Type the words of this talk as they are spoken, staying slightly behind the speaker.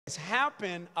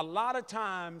happen a lot of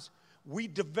times. We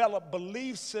develop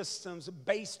belief systems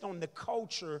based on the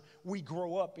culture we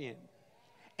grow up in.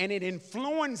 And it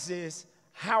influences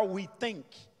how we think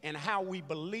and how we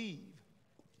believe.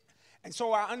 And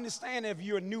so I understand if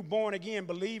you're a new born again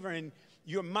believer and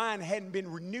your mind hadn't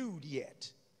been renewed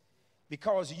yet,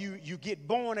 because you get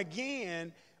born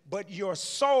again, but your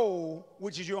soul,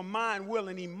 which is your mind, will,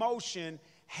 and emotion,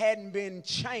 hadn't been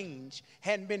changed,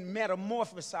 hadn't been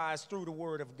metamorphosized through the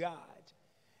Word of God.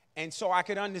 And so I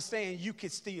could understand you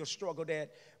could still struggle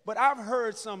that. But I've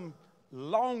heard some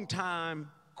long-time,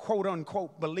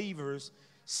 quote-unquote, believers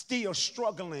still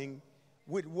struggling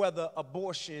with whether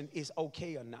abortion is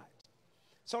okay or not.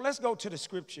 So let's go to the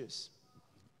scriptures.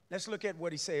 Let's look at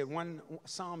what he said,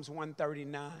 Psalms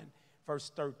 139,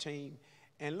 verse 13.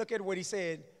 And look at what he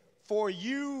said, for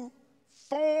you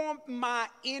formed my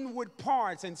inward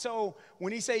parts. And so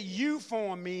when he said you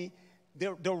formed me,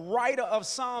 the writer of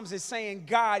Psalms is saying,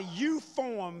 God, you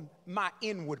formed my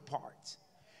inward parts.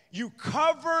 You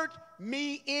covered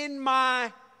me in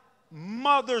my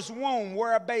mother's womb,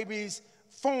 where a baby's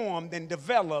formed and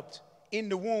developed in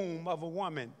the womb of a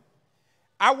woman.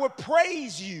 I will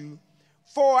praise you,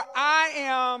 for I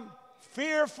am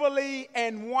fearfully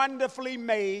and wonderfully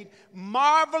made.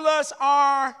 Marvelous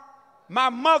are my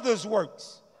mother's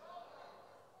works,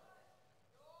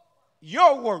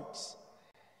 your works,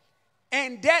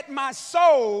 and that my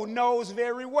soul knows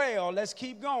very well. Let's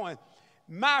keep going.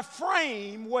 My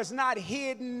frame was not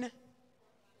hidden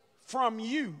from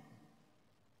you.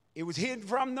 It was hidden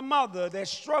from the mother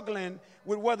that's struggling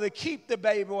with whether to keep the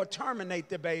baby or terminate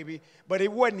the baby, but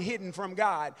it wasn't hidden from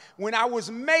God. When I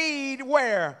was made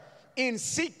where? In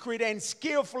secret and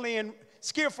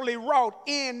skillfully wrought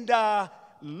in the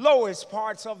lowest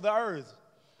parts of the earth.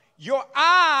 Your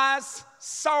eyes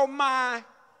saw my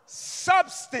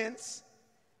substance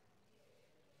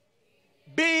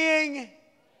being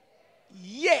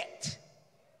yet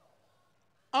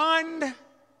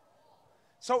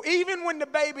So even when the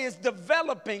baby is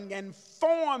developing and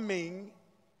forming,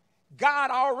 God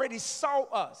already saw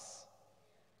us.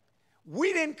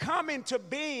 We didn't come into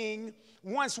being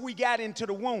once we got into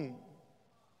the womb.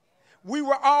 We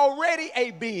were already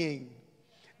a being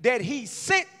that he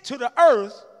sent to the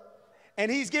earth,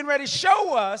 and he's getting ready to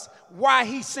show us why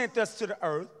he sent us to the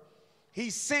earth.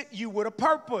 He sent you with a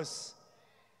purpose.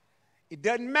 It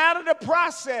doesn't matter the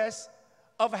process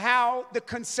of how the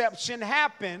conception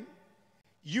happened.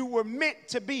 You were meant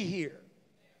to be here.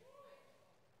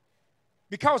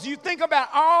 Because you think about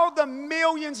all the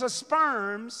millions of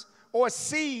sperms or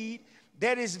seed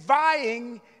that is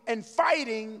vying and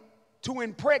fighting to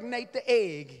impregnate the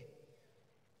egg.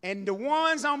 And the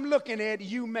ones I'm looking at,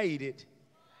 you made it.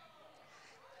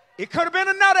 It could have been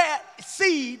another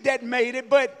seed that made it,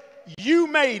 but you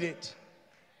made it.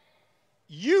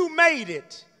 You made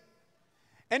it.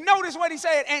 And notice what he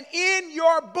said, and in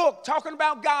your book, talking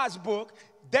about God's book,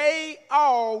 they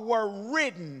all were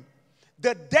written.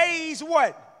 The days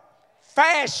what?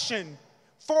 Fashioned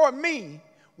for me,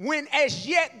 when as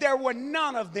yet there were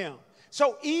none of them.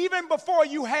 So even before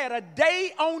you had a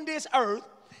day on this earth,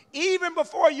 even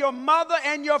before your mother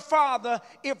and your father,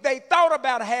 if they thought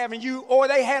about having you or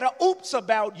they had a oops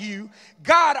about you,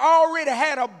 God already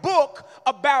had a book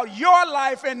about your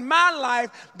life and my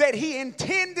life that he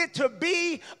intended to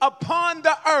be upon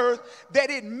the earth, that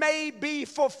it may be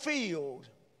fulfilled.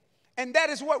 And that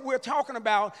is what we're talking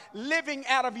about, living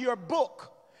out of your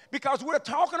book. Because we're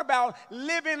talking about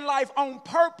living life on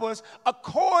purpose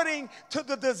according to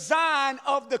the design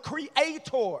of the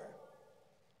Creator.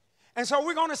 And so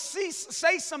we're going to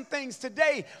say some things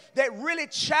today that really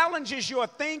challenges your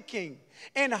thinking.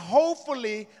 And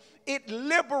hopefully it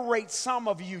liberates some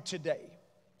of you today.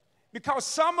 Because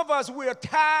some of us, we're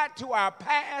tied to our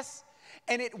past,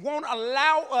 and it won't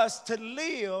allow us to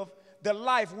live the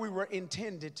life we were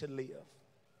intended to live.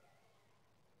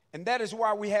 And that is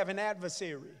why we have an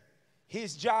adversary.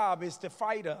 His job is to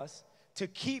fight us, to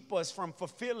keep us from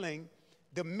fulfilling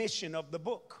the mission of the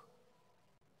book.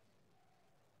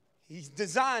 He's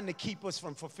designed to keep us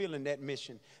from fulfilling that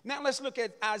mission. Now let's look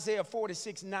at Isaiah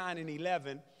 46, 9 and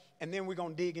 11, and then we're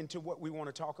going to dig into what we want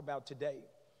to talk about today.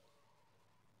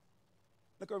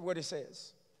 Look at what it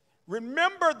says.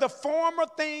 Remember the former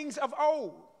things of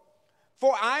old,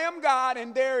 for I am God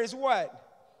and there is what?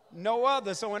 No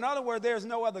other. So in other words, there's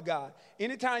no other God.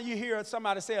 Anytime you hear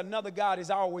somebody say another God, is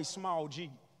always small g.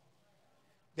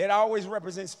 That always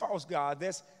represents false God.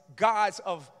 That's gods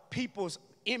of people's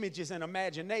images and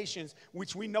imaginations,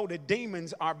 which we know the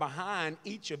demons are behind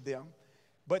each of them.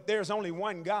 But there's only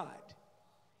one God.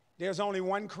 There's only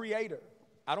one creator.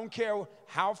 I don't care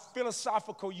how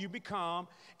philosophical you become,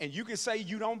 and you can say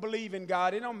you don't believe in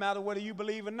God. It don't matter whether you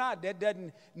believe or not. That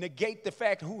doesn't negate the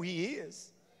fact who he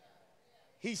is.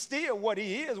 He's still what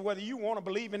he is, whether you want to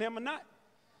believe in him or not.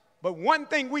 But one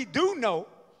thing we do know,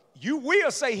 you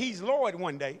will say he's Lord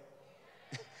one day.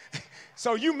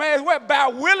 So you may as well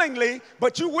bow willingly,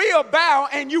 but you will bow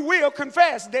and you will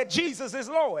confess that Jesus is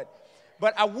Lord.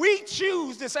 But we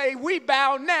choose to say we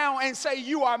bow now and say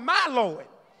you are my Lord.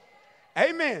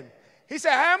 Amen. He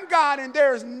said, I am God and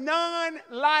there is none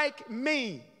like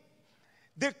me.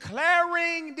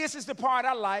 Declaring, this is the part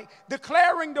I like,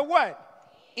 declaring the what?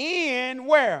 In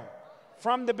where?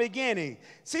 From the beginning.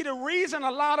 See, the reason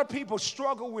a lot of people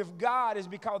struggle with God is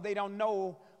because they don't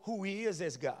know who he is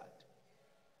as God.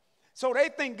 So they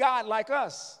think God like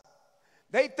us.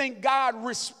 They think God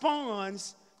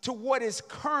responds to what is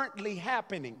currently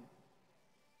happening.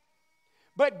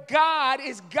 But God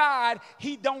is God.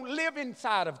 He don't live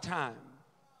inside of time.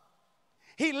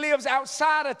 He lives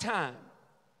outside of time.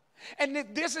 And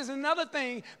this is another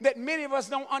thing that many of us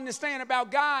don't understand about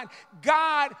God.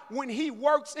 God, when he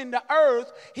works in the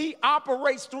earth, he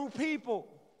operates through people.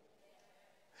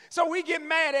 So we get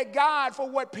mad at God for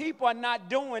what people are not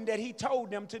doing that he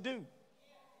told them to do.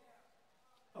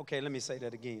 Okay, let me say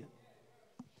that again.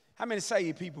 How many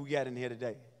saved people we got in here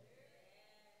today?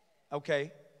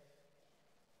 Okay.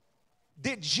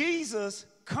 Did Jesus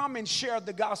come and share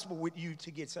the gospel with you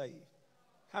to get saved?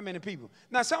 How many people?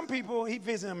 Now, some people, he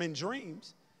visited them in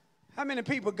dreams. How many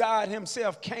people God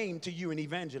himself came to you and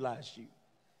evangelized you?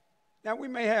 Now, we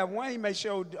may have one, he may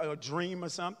show a dream or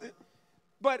something.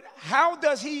 But how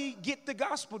does he get the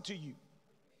gospel to you?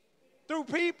 Through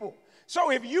people.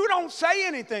 So if you don't say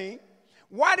anything,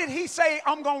 why did he say,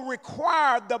 I'm going to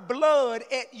require the blood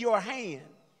at your hand?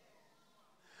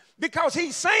 Because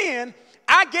he's saying,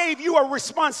 I gave you a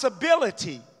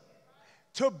responsibility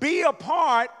to be a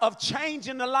part of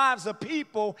changing the lives of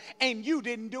people, and you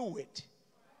didn't do it.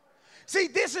 See,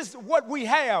 this is what we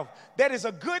have that is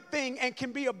a good thing and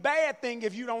can be a bad thing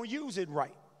if you don't use it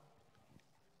right.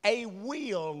 A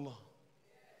will.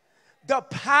 The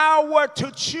power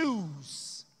to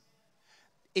choose.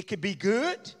 It could be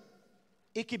good.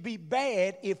 It could be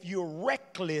bad if you're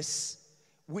reckless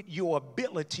with your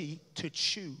ability to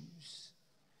choose.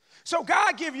 So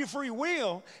God give you free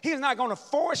will. He's not going to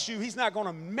force you. He's not going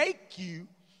to make you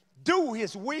do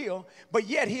his will, but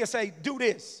yet he'll say, do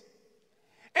this.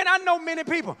 And I know many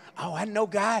people, oh, I know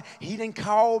God, he didn't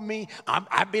call me.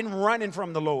 I've been running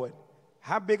from the Lord.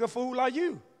 How big a fool are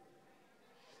you?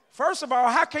 First of all,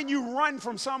 how can you run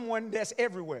from someone that's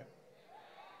everywhere?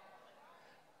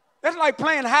 That's like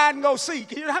playing hide and go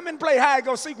seek. You know how many played hide and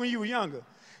go seek when you were younger?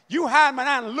 You hide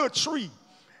behind a little tree.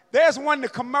 There's one of the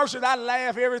commercials I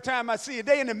laugh every time I see it.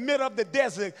 They in the middle of the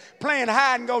desert playing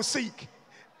hide and go seek.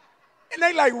 And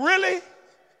they like, really?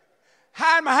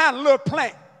 Hide behind a little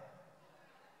plant.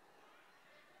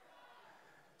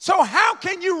 So how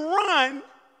can you run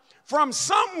from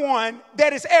someone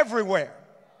that is everywhere?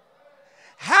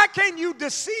 How can you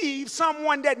deceive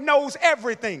someone that knows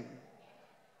everything?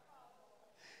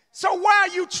 So why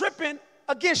are you tripping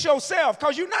against yourself?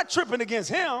 Because you're not tripping against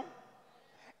him.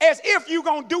 As if you're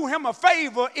going to do him a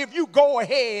favor if you go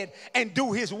ahead and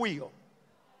do his will.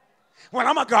 Well,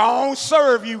 I'm going to go on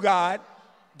serve you, God.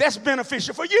 That's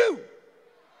beneficial for you.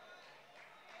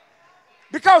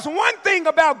 Because one thing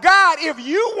about God, if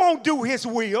you won't do his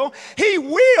will, he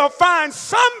will find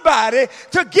somebody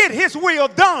to get his will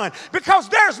done. Because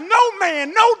there's no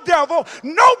man, no devil,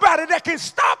 nobody that can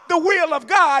stop the will of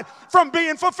God from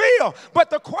being fulfilled. But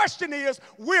the question is,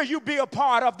 will you be a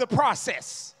part of the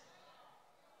process?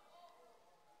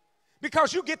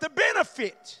 Because you get the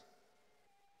benefit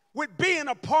with being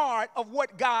a part of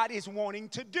what God is wanting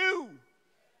to do.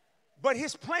 But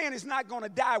his plan is not going to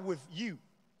die with you.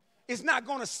 It's not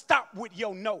going to stop with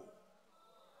your no.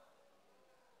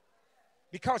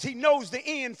 Because he knows the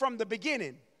end from the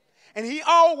beginning. And he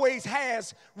always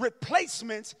has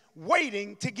replacements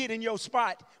waiting to get in your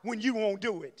spot when you won't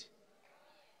do it.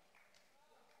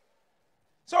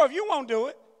 So if you won't do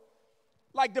it,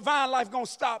 like divine life gonna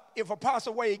stop if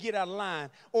Apostle Wade get out of line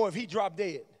or if he drop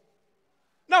dead.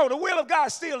 No, the will of God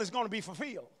still is gonna be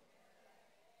fulfilled.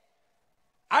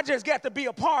 I just got to be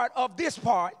a part of this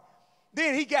part.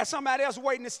 Then he got somebody else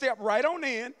waiting to step right on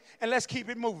in, and let's keep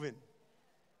it moving.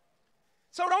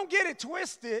 So don't get it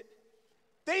twisted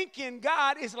thinking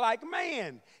God is like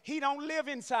man. He don't live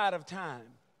inside of time.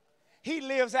 He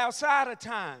lives outside of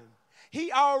time.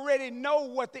 He already know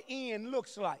what the end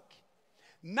looks like.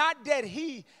 Not that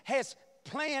he has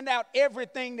planned out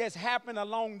everything that's happened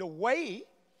along the way,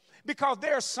 Because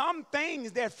there are some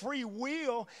things that free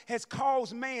will has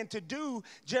caused man to do,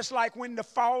 just like when the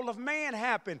fall of man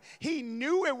happened. He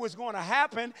knew it was going to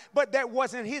happen, but that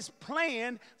wasn't his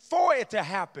plan for it to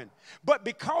happen. But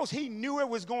because he knew it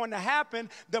was going to happen,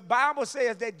 the Bible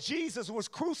says that Jesus was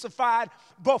crucified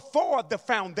before the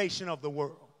foundation of the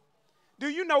world. Do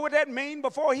you know what that means?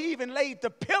 Before he even laid the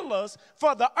pillars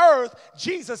for the earth,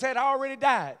 Jesus had already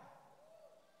died.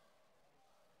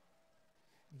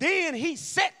 Then he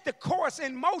set the course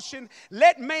in motion,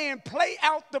 let man play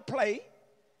out the play,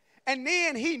 and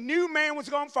then he knew man was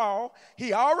going to fall.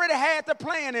 He already had the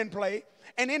plan in play,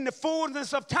 and in the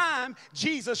fullness of time,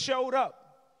 Jesus showed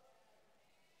up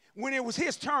when it was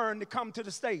his turn to come to the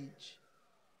stage.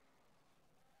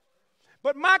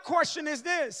 But my question is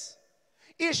this: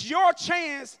 it's your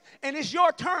chance and it's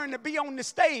your turn to be on the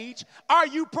stage. Are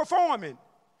you performing,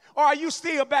 or are you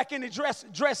still back in the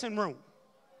dressing room?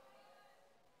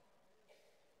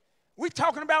 We're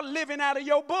talking about living out of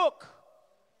your book.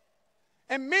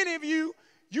 And many of you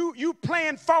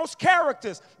playing false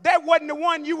characters. That wasn't the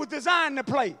one you were designed to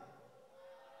play.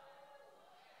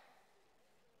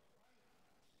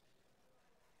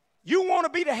 You want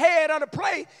to be the head of the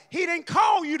play. He didn't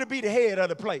call you to be the head of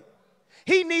the play.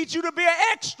 He needs you to be an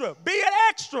extra. Be an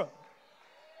extra.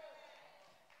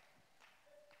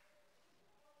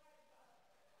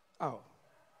 Oh.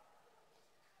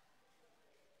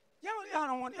 Y'all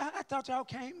don't want, I thought y'all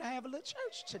came to have a little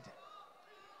church today.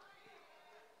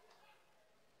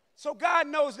 So God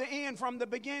knows the end from the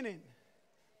beginning.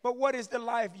 But what is the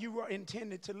life you were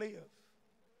intended to live?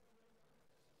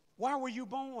 Why were you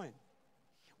born?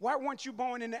 Why weren't you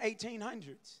born in the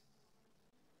 1800s?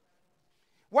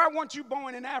 Why weren't you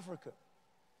born in Africa?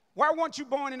 Why weren't you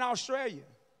born in Australia?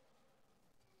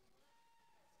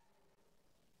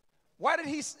 Why did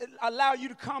he allow you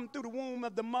to come through the womb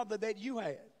of the mother that you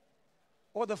had?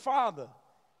 Or the father,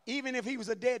 even if he was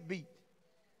a deadbeat?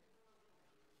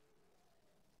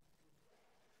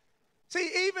 See,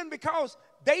 even because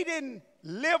they didn't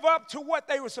live up to what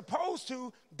they were supposed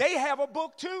to, they have a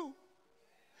book too.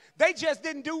 They just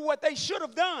didn't do what they should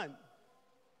have done.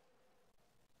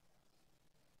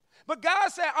 But God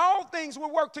said all things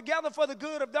will work together for the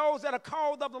good of those that are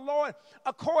called of the Lord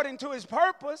according to his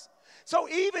purpose. So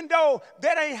even though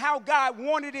that ain't how God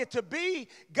wanted it to be,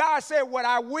 God said what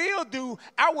I will do,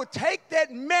 I will take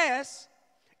that mess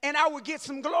and I will get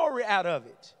some glory out of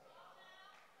it.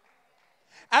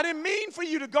 I didn't mean for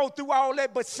you to go through all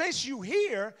that, but since you're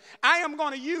here, I am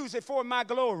going to use it for my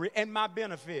glory and my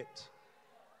benefit.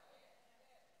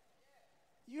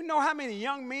 You know how many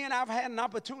young men I've had an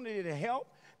opportunity to help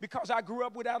because I grew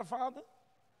up without a father?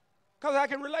 Because I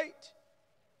can relate.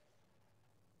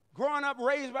 Growing up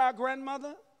raised by a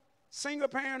grandmother, single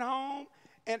parent home,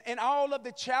 and all of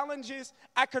the challenges,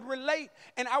 I could relate.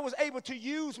 And I was able to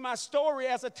use my story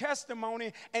as a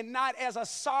testimony and not as a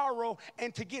sorrow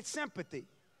and to get sympathy.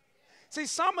 See,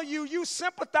 some of you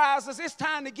sympathizers, it's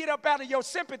time to get up out of your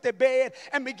sympathy bed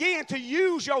and begin to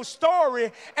use your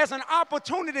story as an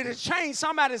opportunity to change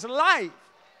somebody's life.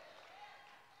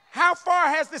 How far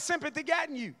has the sympathy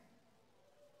gotten you?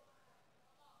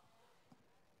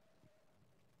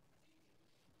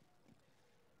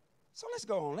 So let's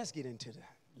go on. Let's get into the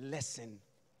lesson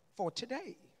for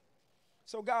today.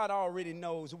 So God already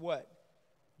knows what?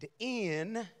 The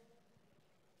end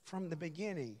from the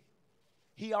beginning.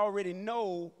 He already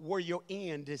knows where your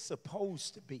end is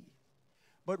supposed to be.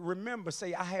 But remember,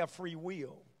 say, I have free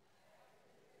will.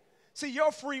 See,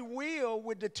 your free will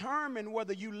would determine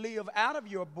whether you live out of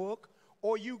your book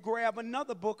or you grab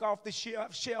another book off the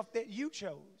shelf that you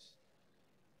chose.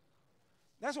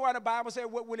 That's why the Bible said,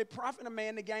 what will it profit a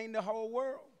man to gain the whole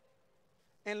world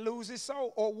and lose his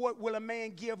soul? Or what will a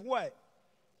man give what?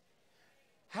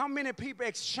 How many people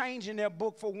exchanging their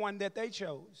book for one that they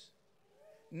chose?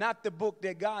 Not the book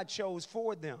that God chose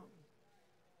for them.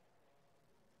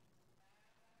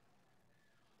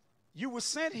 You were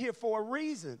sent here for a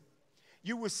reason.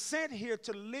 You were sent here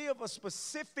to live a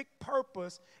specific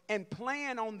purpose and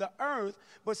plan on the earth,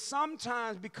 but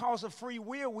sometimes because of free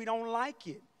will, we don't like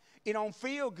it. It don't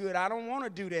feel good. I don't want to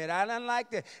do that. I don't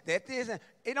like that. That isn't.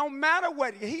 It don't matter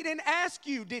what. He didn't ask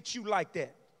you, did you like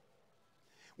that?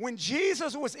 When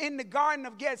Jesus was in the Garden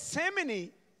of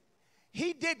Gethsemane,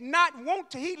 he did not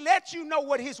want to. He let you know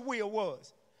what his will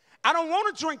was. I don't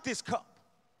want to drink this cup.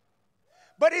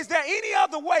 But is there any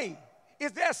other way?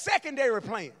 Is there a secondary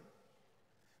plan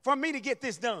for me to get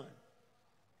this done?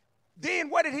 Then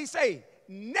what did he say?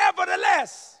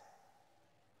 Nevertheless,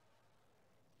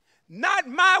 not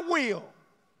my will,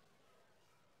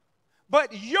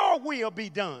 but your will be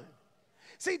done.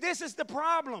 See, this is the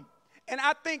problem. And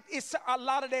I think it's a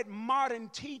lot of that modern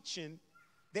teaching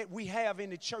that we have in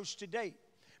the church today,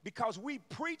 because we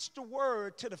preach the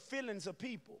word to the feelings of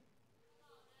people.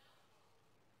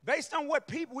 Based on what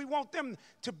people we want them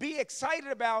to be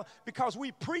excited about, because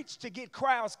we preach to get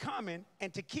crowds coming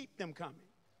and to keep them coming.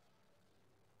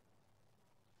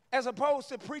 As opposed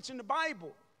to preaching the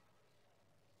Bible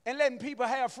and letting people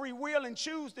have free will and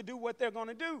choose to do what they're going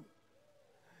to do.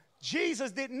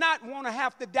 Jesus did not want to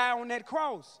have to die on that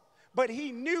cross, but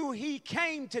he knew he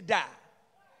came to die.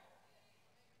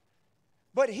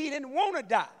 But he didn't want to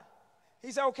die.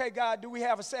 He said, okay, God, do we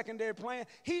have a secondary plan?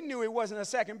 He knew it wasn't a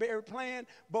secondary plan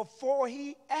before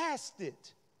he asked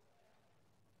it.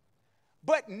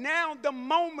 But now the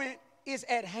moment is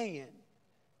at hand.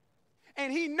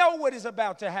 And he know what is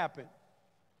about to happen.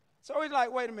 So he's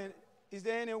like, wait a minute, is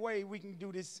there any way we can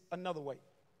do this another way?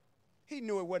 He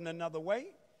knew it wasn't another way,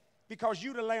 because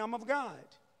you the Lamb of God.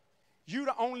 You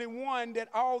the only one that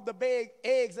all the big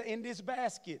eggs are in this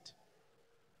basket.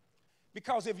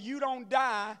 Because if you don't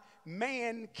die,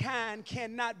 mankind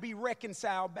cannot be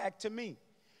reconciled back to me.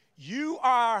 You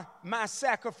are my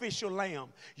sacrificial lamb.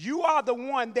 You are the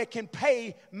one that can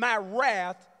pay my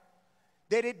wrath,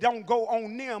 that it don't go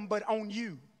on them but on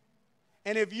you.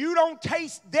 And if you don't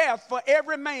taste death for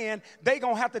every man, they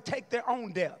going to have to take their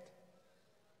own death.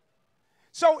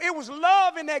 So it was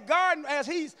love in that garden as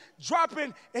he's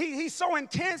dropping. He's so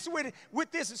intense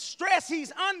with this stress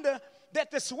he's under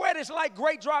that the sweat is like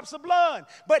great drops of blood.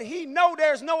 But he know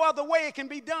there's no other way it can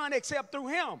be done except through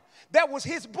him. That was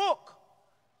his book.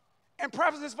 And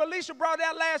Prophetess Felicia brought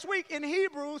out last week in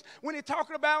Hebrews when he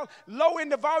talked about low in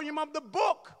the volume of the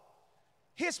book.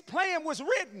 His plan was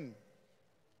written.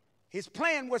 His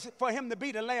plan was for him to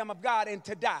be the Lamb of God and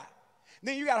to die.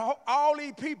 Then you got all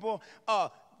these people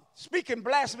speaking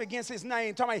blasphemy against his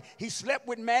name, talking about he slept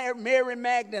with Mary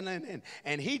Magdalene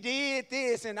and he did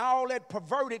this and all that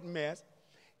perverted mess.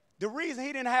 The reason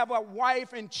he didn't have a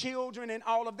wife and children and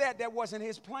all of that, that wasn't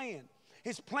his plan.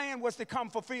 His plan was to come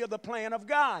fulfill the plan of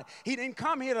God. He didn't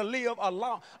come here to live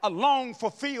a long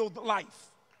fulfilled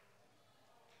life.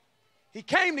 He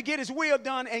came to get his will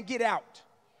done and get out.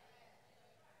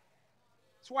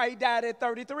 That's why he died at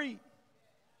 33.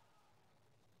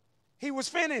 He was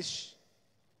finished.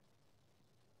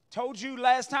 Told you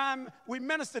last time we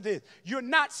ministered this. You're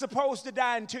not supposed to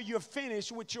die until you're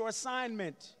finished with your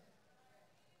assignment.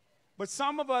 But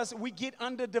some of us, we get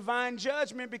under divine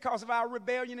judgment because of our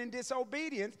rebellion and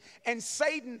disobedience. And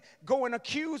Satan go and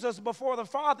accuse us before the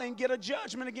Father and get a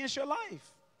judgment against your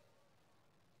life.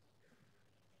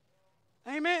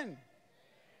 Amen.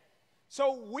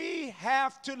 So we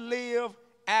have to live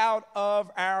out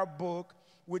of our book,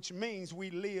 which means we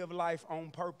live life on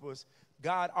purpose.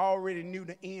 God already knew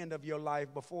the end of your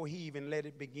life before he even let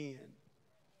it begin.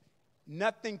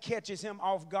 Nothing catches him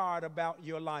off guard about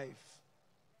your life.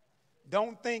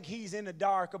 Don't think he's in the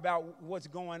dark about what's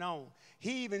going on.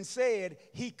 He even said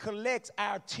he collects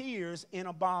our tears in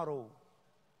a bottle.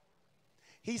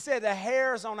 He said the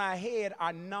hairs on our head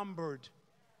are numbered.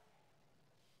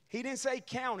 He didn't say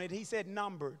counted, he said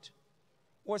numbered.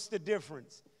 What's the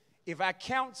difference? If I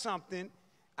count something,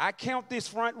 I count this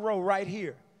front row right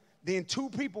here. Then two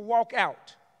people walk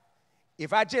out.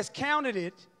 If I just counted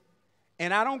it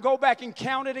and I don't go back and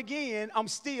count it again, I'm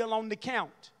still on the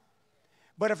count.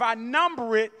 But if I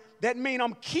number it, that means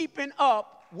I'm keeping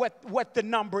up what the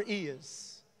number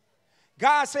is.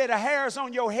 God said the hairs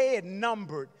on your head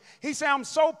numbered. He said, I'm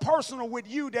so personal with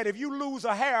you that if you lose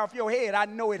a hair off your head, I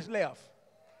know it's left.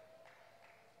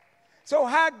 So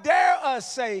how dare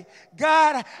us say,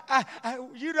 God,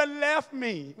 you done left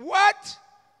me. What?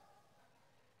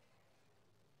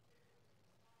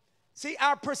 See,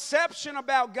 our perception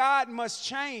about God must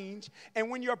change, and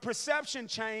when your perception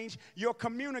changes, your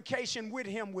communication with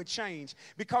him would change,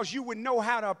 because you would know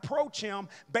how to approach him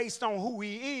based on who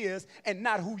he is and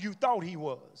not who you thought he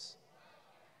was.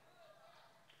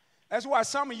 That's why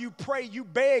some of you pray, you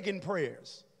beg in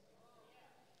prayers.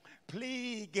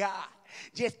 Please, God,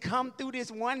 just come through this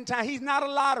one time. He's not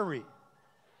a lottery.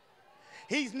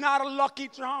 He's not a lucky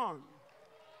charm.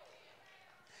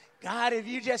 God, if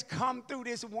you just come through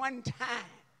this one time.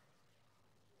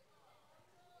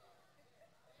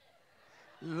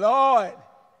 Lord,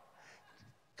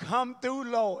 come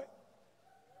through, Lord.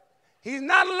 He's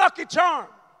not a lucky charm.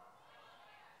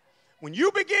 When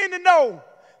you begin to know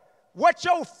what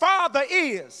your Father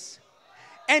is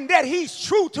and that he's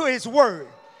true to his word,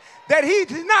 that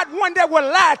he's not one that will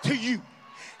lie to you.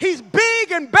 He's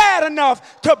big and bad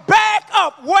enough to back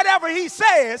up whatever he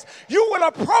says. You will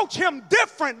approach him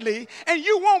differently, and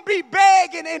you won't be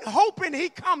begging and hoping he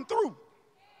come through.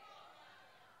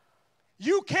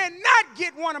 You cannot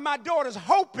get one of my daughters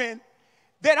hoping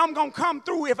that I'm going to come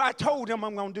through if I told them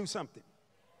I'm going to do something.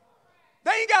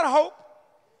 They ain't got to hope.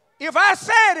 If I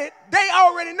said it, they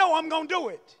already know I'm going to do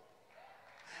it.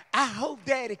 I hope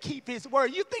Daddy keep his word.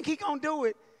 You think he going to do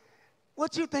it?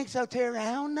 What you think so, Terry?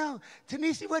 I don't know.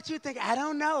 Tanisha, what you think? I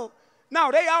don't know. No,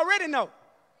 they already know.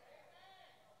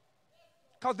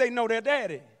 Because they know their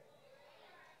daddy.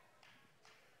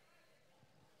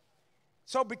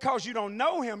 So because you don't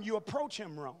know him, you approach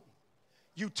him wrong.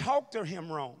 You talk to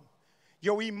him wrong.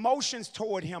 Your emotions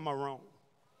toward him are wrong.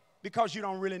 Because you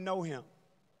don't really know him.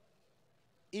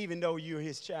 Even though you're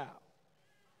his child.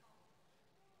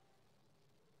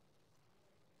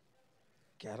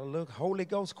 Gotta look Holy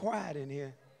Ghost quiet in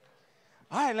here.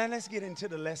 All right, let's get into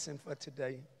the lesson for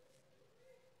today.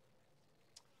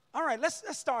 All right, let's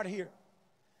start here.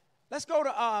 Let's go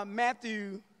to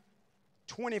Matthew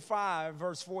 25,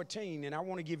 verse 14, and I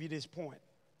want to give you this point.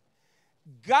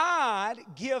 God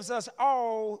gives us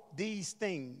all these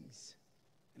things,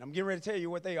 and I'm getting ready to tell you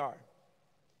what they are.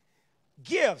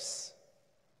 Gifts,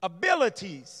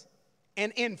 abilities,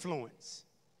 and influence.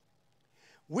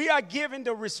 We are given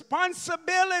the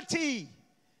responsibility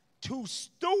to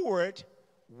steward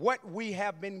what we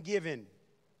have been given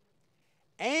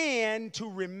and to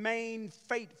remain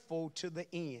faithful to the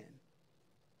end.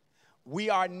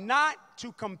 We are not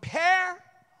to compare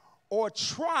or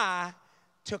try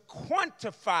to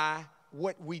quantify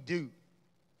what we do,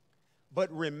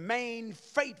 but remain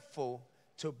faithful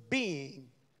to being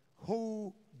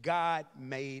who God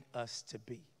made us to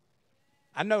be.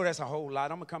 I know that's a whole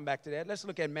lot. I'm going to come back to that. Let's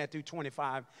look at Matthew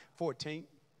 25, 14.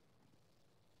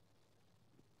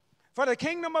 For the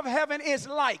kingdom of heaven is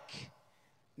like.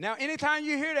 Now, anytime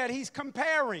you hear that, he's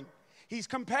comparing. He's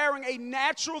comparing a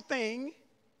natural thing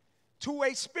to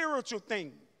a spiritual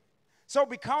thing. So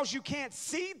because you can't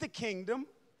see the kingdom,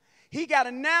 he got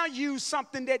to now use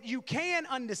something that you can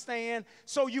understand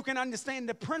so you can understand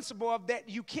the principle of that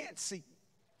you can't see.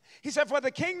 He said, for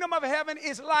the kingdom of heaven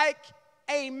is like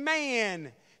a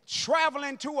man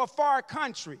traveling to a far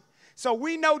country. So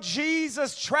we know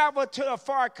Jesus traveled to a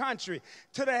far country,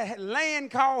 to the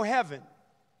land called heaven.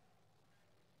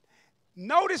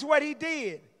 Notice what he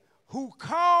did. Who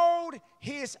called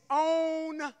his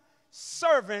own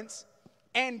servants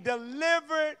and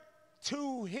delivered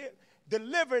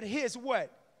his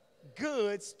what?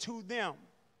 Goods to them.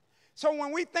 So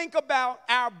when we think about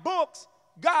our books,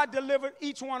 God delivered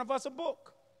each one of us a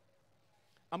book.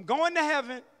 I'm going to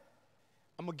heaven.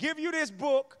 I'm going to give you this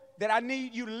book that I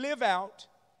need you to live out,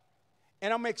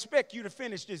 and I'm going to expect you to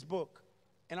finish this book,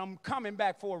 and I'm coming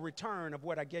back for a return of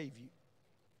what I gave you.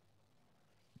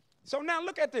 So now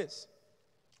look at this.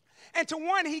 And to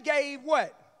one he gave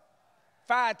what?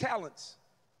 5 talents.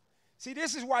 See,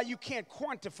 this is why you can't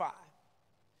quantify.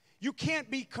 You can't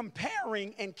be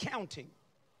comparing and counting.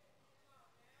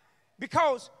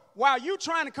 Because while you're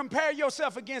trying to compare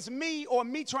yourself against me or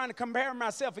me trying to compare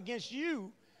myself against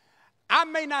you, I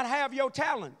may not have your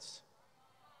talents.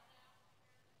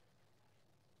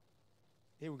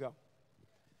 Here we go.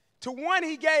 To one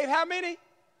he gave how many?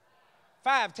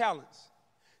 5 talents.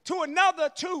 To another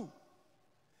 2.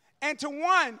 And to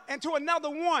one, and to another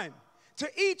 1. To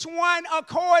each one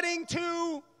according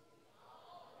to.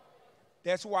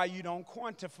 That's why you don't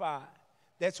quantify.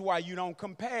 That's why you don't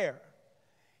compare.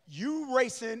 You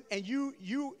racing and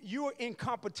you're in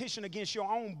competition against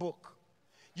your own book.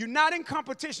 You're not in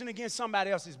competition against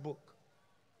somebody else's book.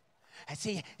 I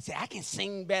see, I can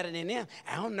sing better than them.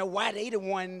 I don't know why they the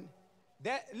one.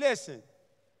 Listen,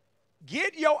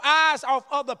 get your eyes off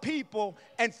other people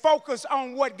and focus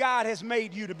on what God has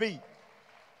made you to be.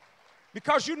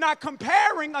 Because you're not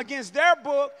comparing against their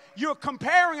book, you're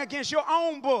comparing against your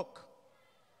own book.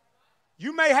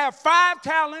 You may have 5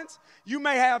 talents, you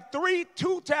may have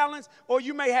 2 talents, or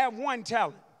you may have 1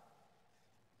 talent.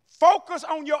 Focus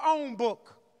on your own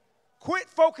book. Quit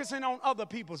focusing on other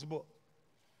people's book.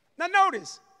 Now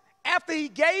notice, after he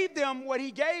gave them what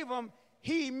he gave them,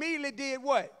 he immediately did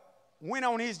what? Went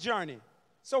on his journey.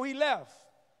 So he left.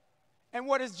 And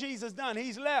what has Jesus done?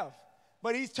 He's left.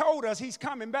 But he's told us he's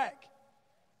coming back.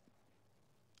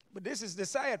 But this is the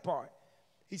sad part.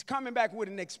 He's coming back with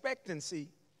an expectancy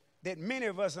that many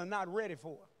of us are not ready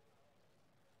for.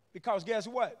 Because guess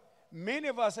what? Many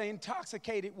of us are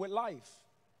intoxicated with life.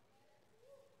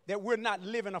 That we're not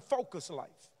living a focused life.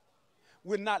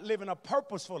 We're not living a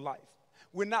purposeful life.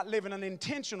 We're not living an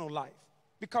intentional life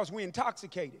because we're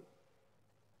intoxicated.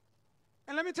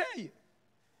 And let me tell you,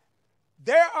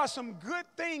 there are some good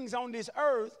things on this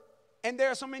earth and there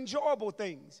are some enjoyable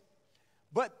things.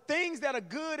 But things that are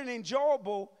good and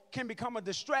enjoyable can become a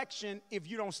distraction if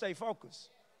you don't stay focused.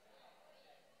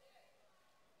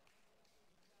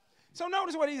 So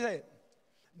notice what he said.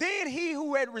 Then he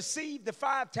who had received the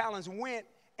 5 talents went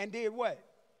and did what?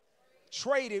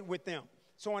 Traded with them.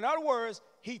 So in other words,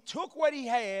 he took what he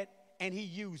had and he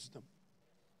used them.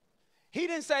 He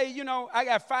didn't say, you know, I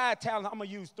got 5 talents, I'm going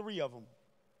to use 3 of them.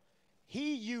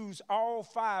 He used all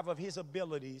 5 of his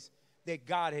abilities that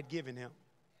God had given him.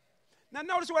 Now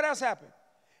notice what else happened.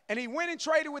 And he went and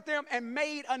traded with them and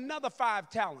made another 5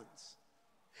 talents.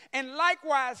 And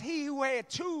likewise, he who had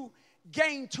 2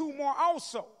 gained 2 more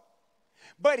also.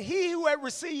 But he who had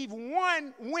received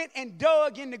 1 went and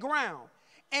dug in the ground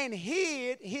and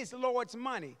hid his Lord's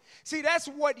money. See, that's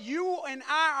what you and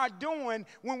I are doing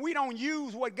when we don't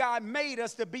use what God made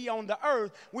us to be on the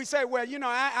earth. We say, well, you know,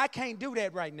 I can't do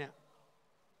that right now.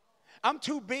 I'm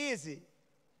too busy.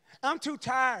 I'm too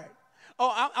tired.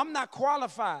 Oh, I'm not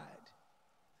qualified.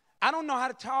 I don't know how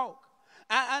to talk.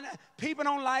 People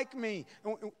don't like me.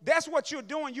 That's what you're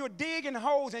doing. You're digging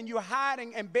holes and you're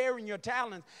hiding and burying your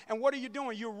talents. And what are you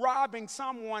doing? You're robbing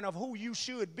someone of who you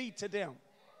should be to them.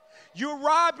 You're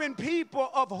robbing people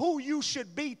of who you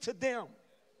should be to them.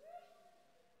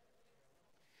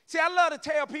 See, I love to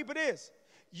tell people this.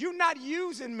 You're not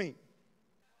using me.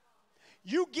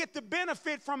 You get the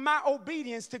benefit from my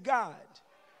obedience to God.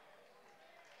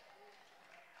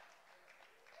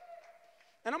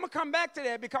 And I'm going to come back to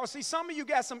that because, see, some of you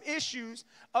got some issues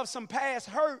of some past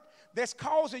hurt that's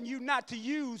causing you not to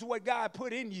use what God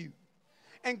put in you.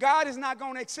 And God is not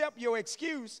going to accept your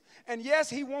excuse. And yes,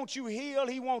 he wants you healed,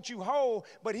 he wants you whole,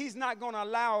 but he's not going to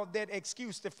allow that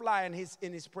excuse to fly in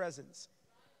his presence.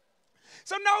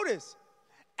 So notice,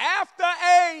 after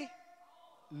a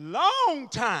long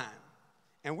time,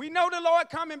 and we know the Lord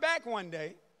coming back one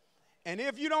day, and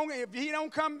if he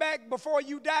don't come back before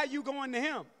you die, you going to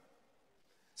him.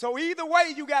 So either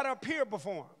way, you got to appear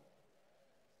before him.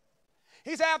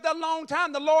 He said, after a long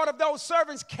time, the Lord of those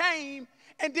servants came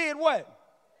and did what?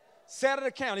 Settled the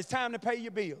account. It's time to pay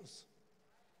your bills.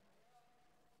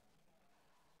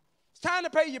 It's time to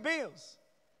pay your bills.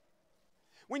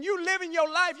 When you live in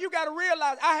your life, you got to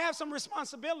realize I have some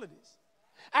responsibilities.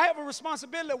 I have a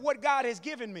responsibility of what God has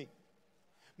given me.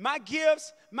 My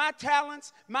gifts, my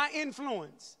talents, my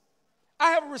influence.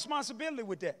 I have a responsibility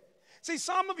with that. See,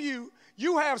 some of you,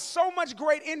 you have so much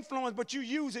great influence, but you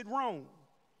use it wrong.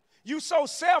 You so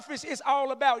selfish, it's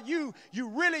all about you. You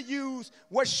really use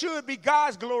what should be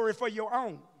God's glory for your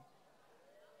own.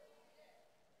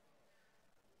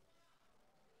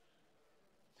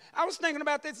 I was thinking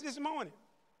about this morning.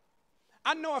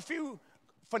 I know a few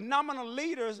phenomenal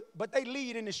leaders, but they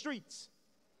lead in the streets.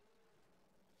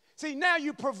 See, now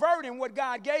you're perverting what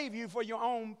God gave you for your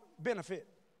own benefit.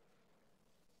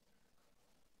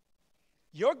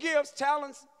 Your gifts,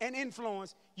 talents, and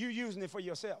influence, you're using it for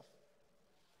yourself.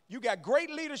 You got great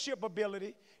leadership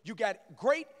ability. You got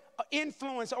great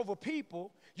influence over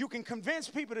people. You can convince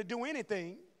people to do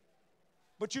anything,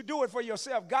 but you do it for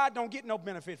yourself. God don't get no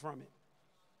benefit from it.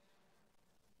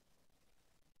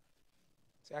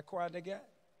 See how quiet they got?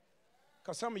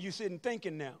 Because some of you sitting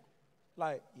thinking now,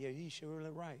 like, yeah, he's surely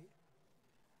right.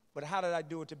 But how did I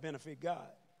do it to benefit God?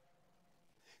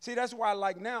 See, that's why,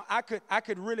 like now, I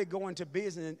could really go into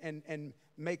business and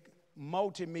make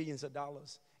multi-millions of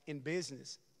dollars in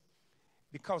business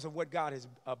because of what God has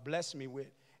blessed me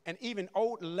with. And even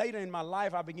later in my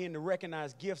life, I began to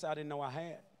recognize gifts I didn't know I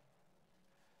had.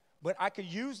 But I could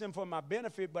use them for my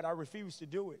benefit, but I refuse to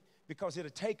do it because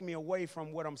it'll take me away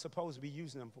from what I'm supposed to be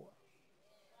using them for.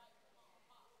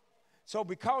 So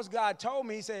because God told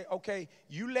me, he said, okay,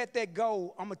 you let that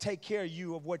go, I'm going to take care of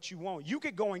you of what you want. You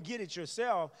could go and get it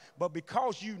yourself, but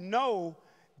because you know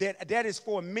that that is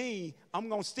for me, I'm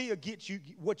going to still get you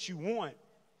what you want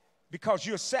because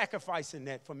you're sacrificing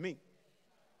that for me.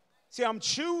 See, I'm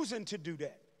choosing to do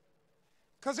that.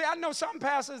 Because I know some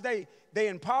pastors, they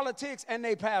in politics and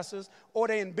they pastors, or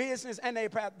they in business and they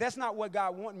pastors. That's not what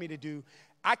God wants me to do.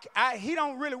 He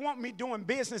don't really want me doing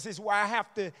businesses where I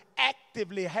have to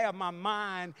actively have my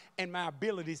mind and my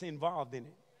abilities involved in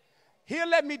it. He'll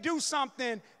let me do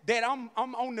something that I'm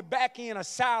on the back end, a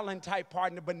silent type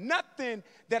partner, but nothing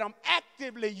that I'm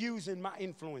actively using my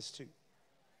influence to.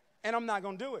 And I'm not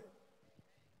going to do it.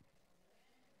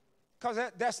 Because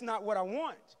that's not what I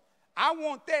want. I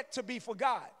want that to be for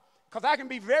God. Because I can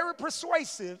be very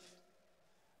persuasive,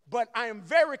 but I am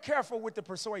very careful with the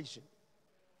persuasion.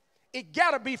 It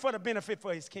got to be for the benefit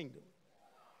for his kingdom.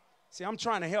 See, I'm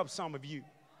trying to help some of you.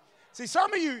 See,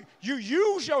 some of you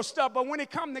use your stuff, but when it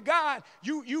comes to God,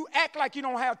 you act like you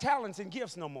don't have talents and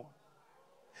gifts no more.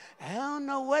 I don't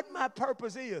know what my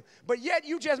purpose is. But yet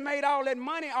you just made all that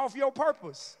money off your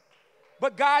purpose.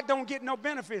 But God don't get no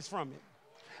benefits from it.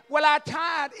 Well, I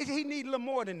tithe, he need a little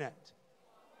more than that.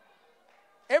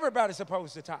 Everybody's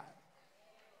supposed to tithe.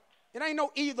 It ain't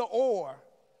no either or.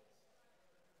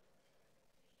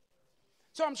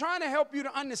 So I'm trying to help you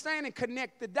to understand and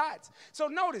connect the dots. So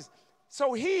notice,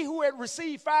 so he who had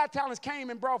received 5 talents came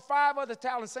and brought 5 other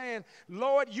talents, saying,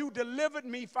 Lord, you delivered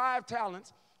me 5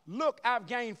 talents. Look, I've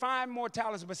gained 5 more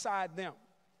talents beside them.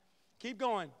 Keep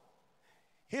going.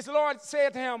 His Lord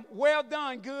said to him, well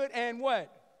done, good and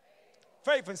what?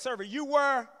 Faithful servant. You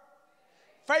were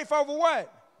faithful over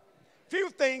what? Few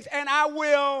things, and I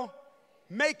will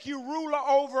make you ruler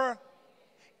over.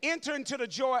 Enter into the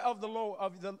joy of the Lord,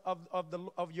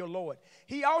 of your Lord.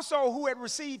 He also, who had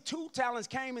received 2 talents,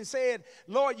 came and said,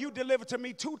 Lord, you delivered to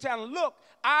me 2 talents. Look,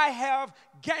 I have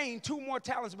gained 2 more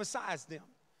talents besides them.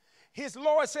 His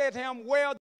Lord said to him,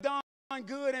 well done,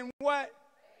 good and what?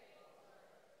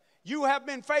 You have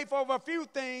been faithful over a few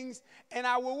things, and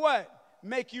I will what?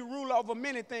 Make you ruler over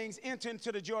many things. Enter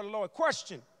into the joy of the Lord.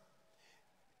 Question.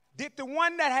 Did the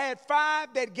one that had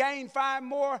 5, that gained 5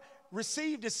 more,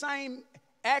 receive the same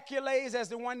accolades as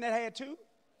the one that had 2?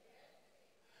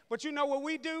 But you know what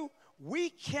we do? We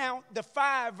count the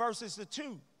 5 versus the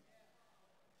 2.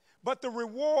 But the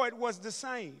reward was the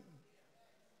same.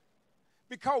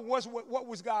 Because what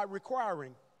was God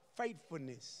requiring?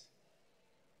 Faithfulness.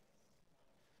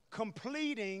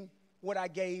 Completing what I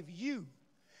gave you.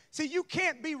 See, you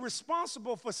can't be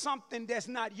responsible for something that's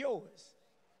not yours.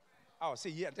 Oh, see,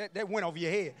 yeah, that went over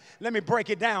your head. Let me break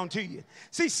it down to you.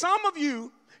 See, some of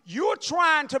you, you're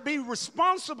trying to be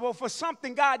responsible for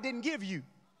something God didn't give you.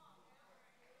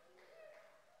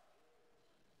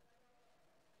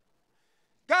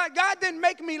 God didn't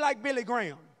make me like Billy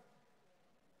Graham.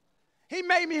 He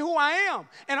made me who I am.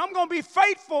 And I'm going to be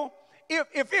faithful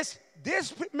if it's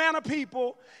this amount of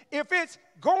people, if it's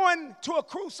going to a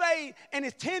crusade and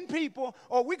it's 10 people,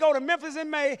 or we go to Memphis in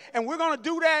May and we're going to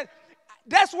do that.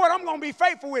 That's what I'm going to be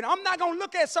faithful with. I'm not going to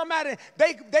look at somebody,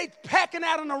 they packing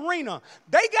out an arena.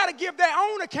 They got to give their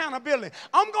own accountability.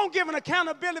 I'm going to give an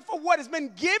accountability for what has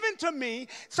been given to me.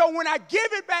 So when I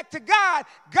give it back to God,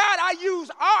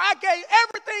 I gave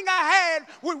everything I had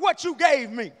with what you gave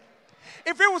me.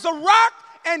 If it was a rock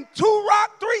and 2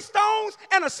 rocks, 3 stones,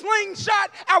 and a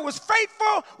slingshot, I was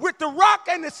faithful with the rock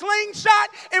and the slingshot.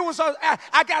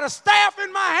 I got a staff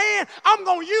in my hand. I'm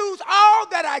going to use all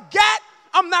that I got.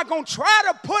 I'm not going to try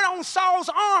to put on Saul's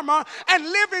armor and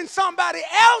live in somebody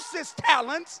else's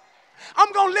talents.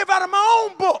 I'm going to live out of my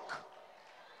own book.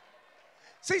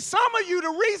 See, some of you, the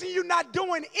reason you're not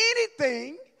doing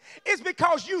anything is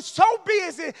because you're so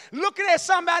busy looking at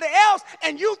somebody else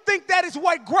and you think that is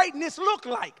what greatness looks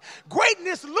like.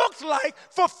 Greatness looks like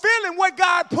fulfilling what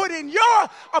God put in your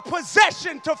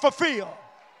possession to fulfill.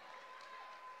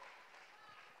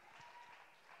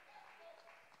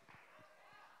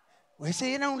 Well,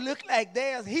 see, it don't look like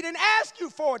theirs. He didn't ask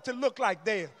you for it to look like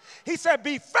theirs. He said,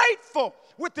 be faithful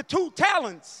with the 2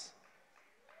 talents.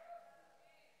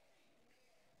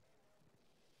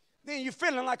 Then you're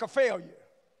feeling like a failure.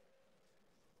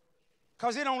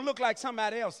 Because it don't look like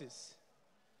somebody else's.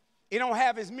 It don't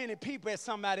have as many people as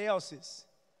somebody else's.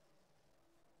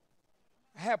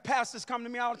 I have pastors come to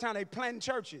me all the time. They plant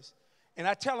churches. And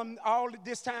I tell them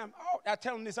I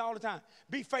tell them this all the time.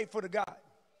 Be faithful to God.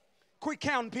 Quit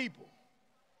counting people.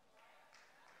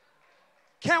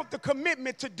 Count the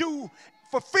commitment to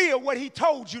fulfill what he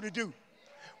told you to do.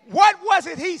 What was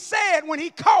it he said when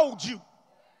he called you?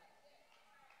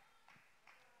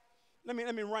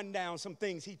 Let me run down some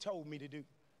things he told me to do.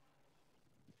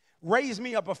 Raise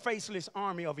me up a faceless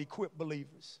army of equipped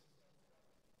believers.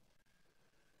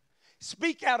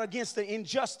 Speak out against the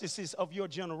injustices of your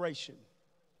generation.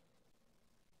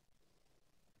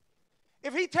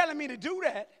 If he's telling me to do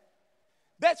that,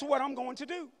 that's what I'm going to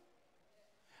do.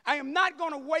 I am not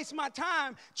going to waste my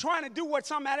time trying to do what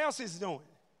somebody else is doing.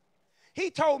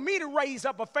 He told me to raise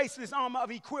up a faceless army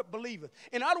of equipped believers.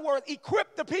 In other words,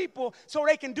 equip the people so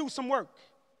they can do some work.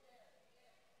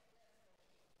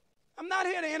 I'm not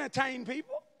here to entertain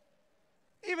people.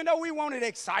 Even though we want it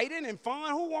exciting and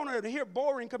fun, who wanted to hear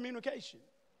boring communication?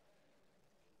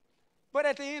 But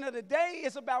at the end of the day,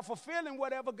 it's about fulfilling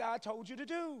whatever God told you to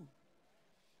do.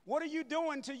 What are you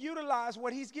doing to utilize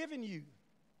what he's given you?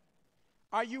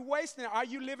 Are you wasting it? Are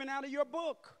you living out of your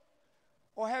book?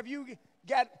 Or have you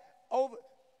got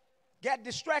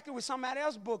distracted with somebody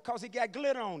else's book because it got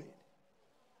glitter on it?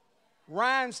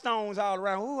 Rhinestones all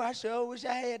around. Ooh, I sure wish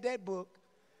I had that book.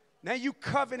 Now you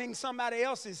coveting somebody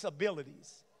else's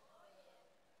abilities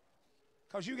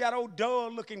because you got old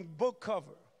dull-looking book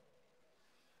cover.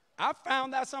 I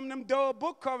found out some of them dull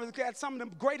book covers got some of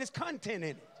the greatest content in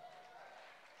it.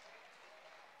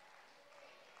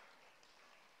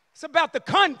 It's about the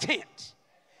content.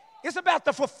 It's about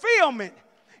the fulfillment.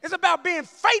 It's about being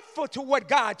faithful to what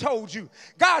God told you.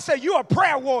 God said, you're a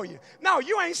prayer warrior. No,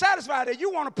 you ain't satisfied that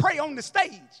you want to pray on the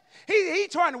stage. He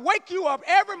trying to wake you up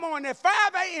every morning at 5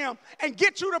 a.m. and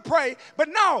get you to pray. But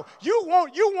no, you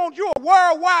want a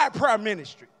worldwide prayer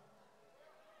ministry.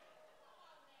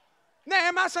 Now,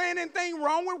 am I saying anything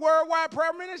wrong with worldwide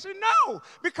prayer ministry? No,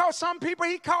 because some people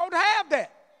he called to have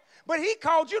that. But he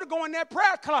called you to go in that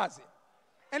prayer closet.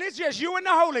 And it's just you and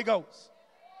the Holy Ghost.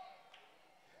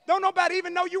 Don't nobody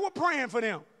even know you were praying for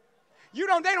them. They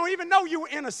don't even know you were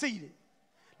interceding.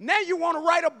 Now you want to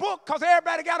write a book because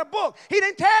everybody got a book. He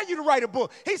didn't tell you to write a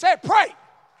book. He said pray.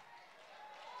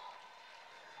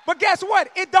 But guess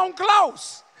what? It don't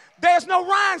gloss. There's no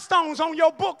rhinestones on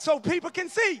your book so people can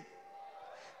see.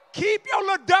 Keep your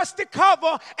little dusty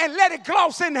cover and let it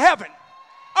gloss in heaven.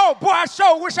 Oh, boy, I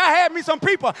sure wish I had me some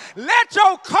people. Let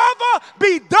your cover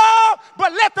be dull,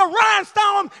 but let the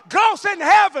rhinestone gloss in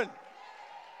heaven.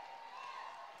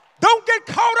 Don't get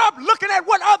caught up looking at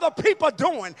what other people are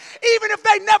doing, even if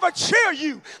they never cheer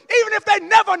you, even if they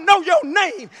never know your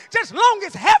name. Just long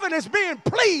as heaven is being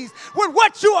pleased with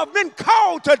what you have been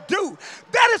called to do.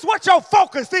 That is what your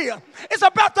focus is. It's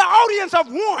about the audience of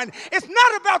one. It's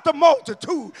not about the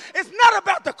multitude. It's not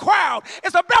about the crowd.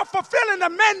 It's about fulfilling the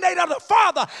mandate of the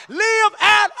Father. Live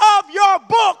out of your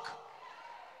book.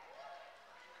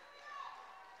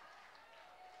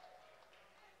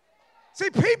 See,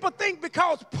 people think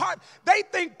because they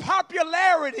think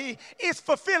popularity is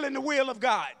fulfilling the will of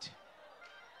God.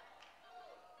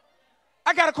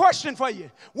 I got a question for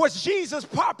you. Was Jesus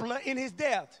popular in his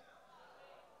death?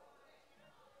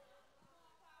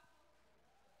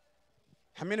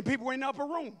 How many people were in the upper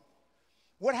room?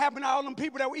 What happened to all them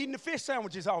people that were eating the fish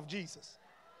sandwiches off Jesus?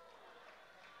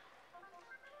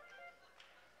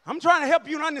 I'm trying to help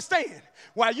you to understand.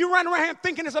 While you run around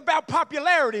thinking it's about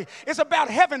popularity, it's about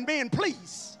heaven being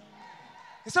pleased.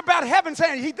 It's about heaven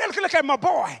saying, look at my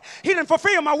boy. He didn't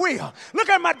fulfill my will. Look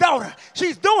at my daughter.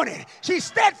 She's doing it. She's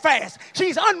steadfast.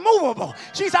 She's unmovable.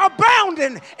 She's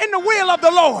abounding in the will of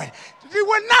the Lord. She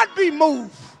will not be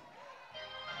moved.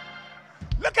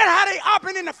 Look at how they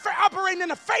operating in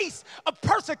the face of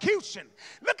persecution.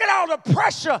 Look at all the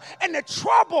pressure and the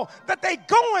trouble that they're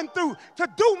going through to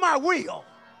do my will.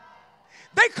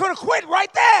 They could have quit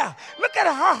right there. Look at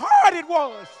how hard it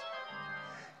was.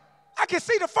 I can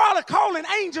see the Father calling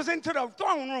angels into the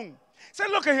throne room. Say,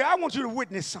 look at here, I want you to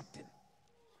witness something.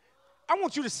 I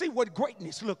want you to see what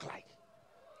greatness look like.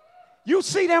 You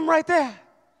see them right there?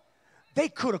 They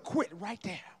could have quit right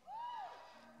there.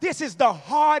 This is the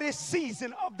hardest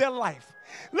season of their life.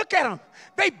 Look at them.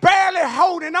 They barely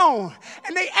holding on,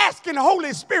 and they asking the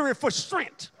Holy Spirit for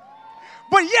strength.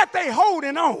 But yet they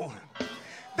holding on.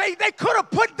 They could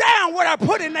have put down what I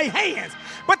put in their hands,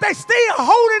 but they still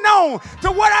holding on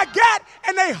to what I got,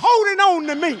 and they holding on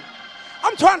to me.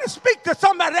 I'm trying to speak to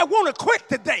somebody that want to quit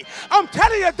today. I'm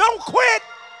telling you, don't quit.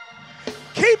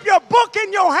 Keep your book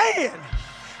in your hand.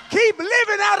 Keep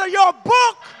living out of your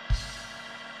book.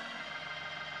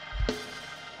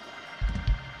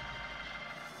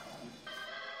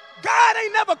 God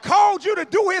ain't never called you to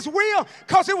do his will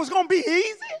because it was going to be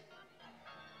easy.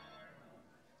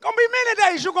 Going to be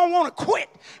many days you're going to want to quit.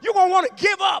 You're going to want to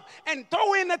give up and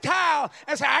throw in the towel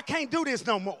and say, I can't do this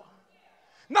no more.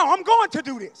 No, I'm going to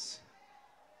do this.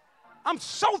 I'm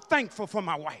so thankful for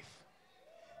my wife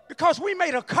because we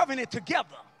made a covenant together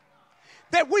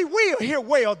that we will hear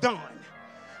well done.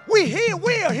 We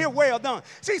will hear well done.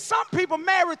 See, some people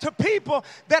married to people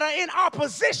that are in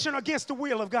opposition against the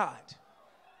will of God.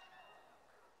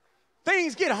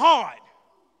 Things get hard.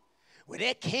 Well,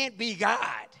 that can't be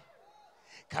God.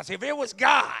 Because if it was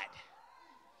God,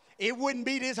 it wouldn't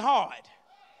be this hard.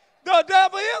 The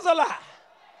devil is a lie.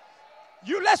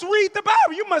 Let's read the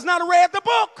Bible. You must not have read the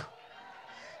book.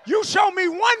 You show me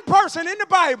one person in the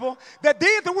Bible that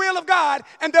did the will of God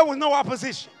and there was no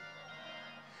opposition.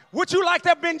 Would you like to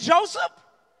have been Joseph?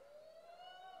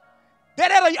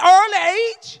 That at an early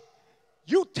age,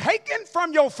 you taken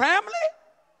from your family,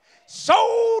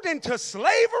 sold into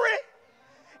slavery,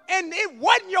 and it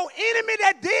wasn't your enemy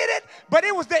that did it, but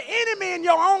it was the enemy in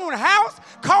your own house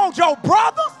called your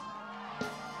brothers?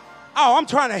 Oh, I'm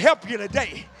trying to help you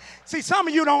today. See, some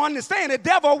of you don't understand the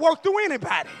devil worked through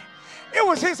anybody. It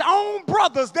was his own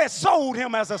brothers that sold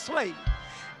him as a slave.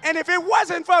 And if it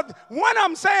wasn't for one of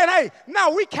them saying, hey,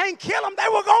 no, we can't kill him, they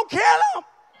were going to kill him.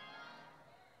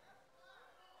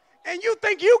 And you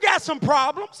think you got some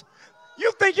problems.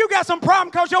 You think you got some problem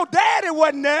because your daddy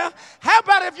wasn't there. How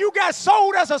about if you got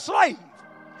sold as a slave?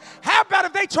 How about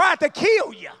if they tried to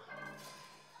kill you?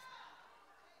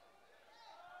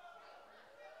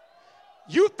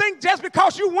 You think just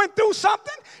because you went through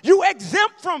something, you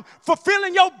exempt from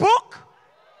fulfilling your book?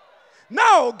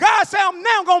 No, God said, I'm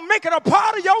now going to make it a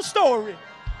part of your story.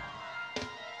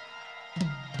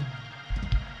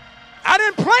 I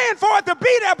didn't plan for it to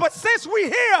be there, but since we're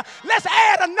here, let's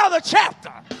add another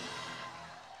chapter.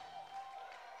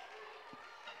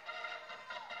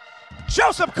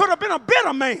 Joseph could have been a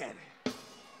bitter man.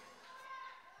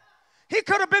 He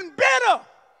could have been bitter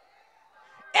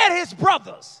at his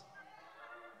brothers.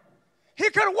 He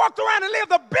could have walked around and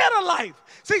lived a bitter life.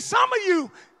 See, some of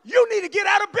you need to get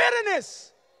out of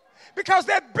bitterness because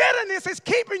that bitterness is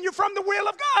keeping you from the will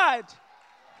of God.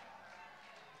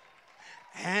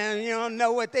 And you don't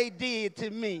know what they did to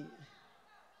me.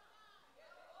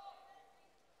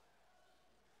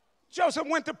 Joseph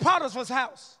went to Potiphar's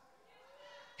house.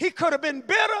 He could have been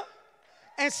bitter,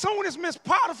 and soon as Miss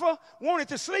Potiphar wanted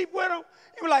to sleep with him,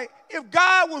 he was like, if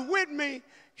God was with me,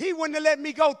 he wouldn't have let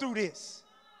me go through this.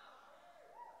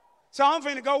 So I'm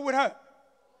finna go with her.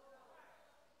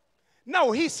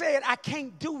 No, he said, I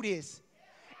can't do this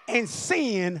and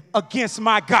sin against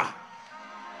my God.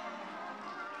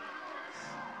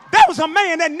 That was a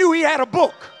man that knew he had a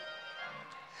book.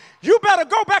 You better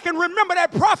go back and remember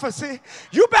that prophecy.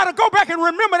 You better go back and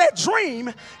remember that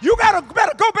dream. You better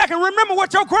go back and remember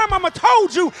what your grandmama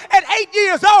told you at 8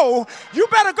 years old. You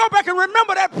better go back and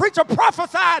remember that preacher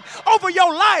prophesied over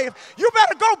your life. You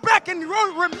better go back and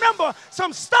remember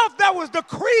some stuff that was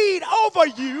decreed over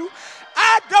you.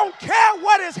 I don't care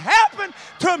what has happened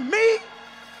to me.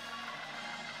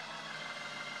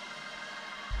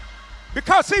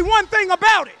 Because see, one thing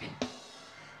about it,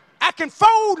 I can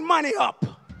fold money up.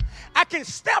 I can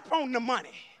step on the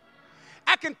money.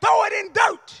 I can throw it in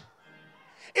dirt.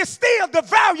 It's still the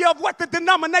value of what the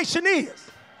denomination is.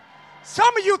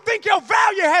 Some of you think your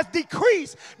value has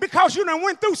decreased because you done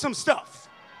went through some stuff.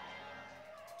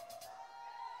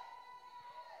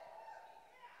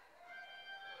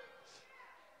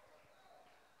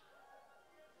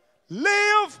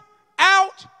 Live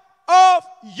out of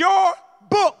your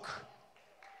book.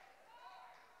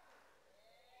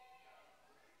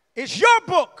 It's your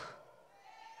book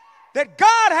that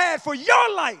God had for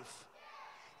your life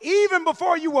even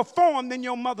before you were formed in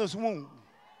your mother's womb.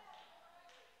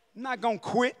 I'm not going to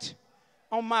quit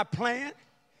on my plan.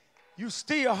 You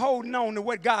still holding on to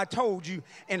what God told you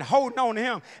and holding on to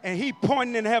him, and he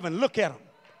pointing in heaven. Look at him.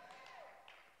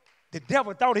 The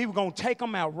devil thought he was going to take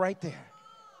them out right there.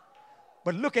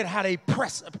 But look at how they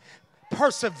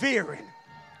persevering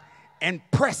and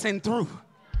pressing through.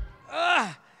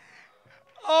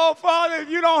 Oh, Father, if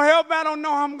you don't help me, I don't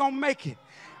know how I'm going to make it.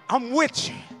 I'm with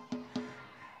you.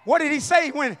 What did he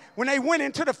say when they went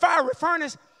into the fiery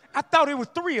furnace? I thought it was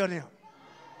 3 of them.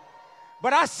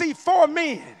 But I see 4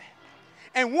 men,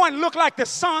 and one looked like the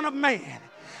Son of Man.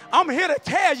 I'm here to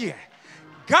tell you,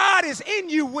 God is in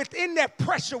you within that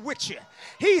pressure with you.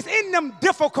 He's in them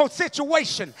difficult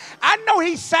situations. I know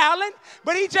he's silent,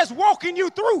 but he's just walking you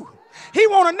through. He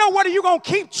want to know whether you're going to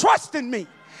keep trusting me,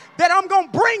 that I'm going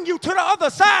to bring you to the other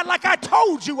side like I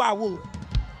told you I would.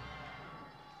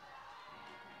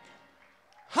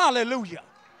 Hallelujah.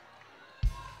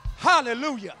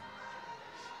 Hallelujah.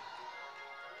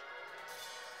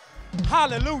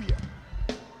 Hallelujah.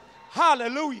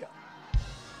 Hallelujah.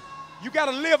 You got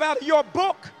to live out of your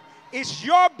book. It's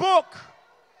your book.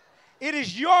 It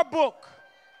is your book.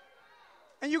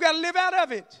 And you got to live out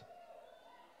of it.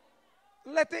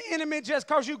 Let the enemy, just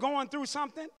because you're going through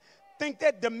something, think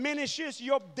that diminishes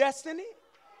your destiny.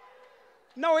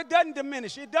 No, it doesn't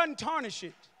diminish. It doesn't tarnish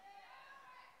it.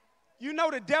 You know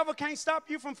the devil can't stop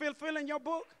you from fulfilling your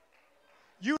book.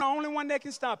 You're the only one that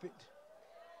can stop it.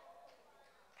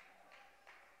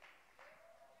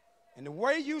 And the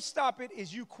way you stop it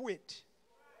is you quit.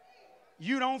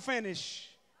 You don't finish.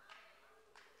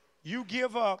 You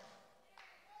give up.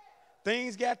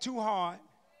 Things got too hard.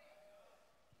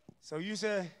 So you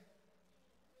say,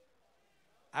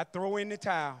 I throw in the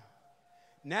towel.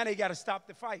 Now they got to stop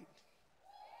the fight.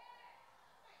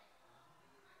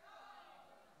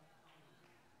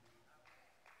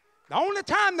 The only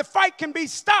time the fight can be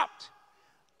stopped,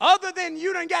 other than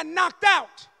you done got knocked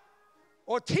out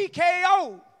or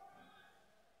TKO,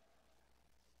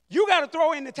 you got to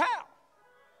throw in the towel.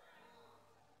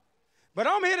 But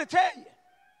I'm here to tell you,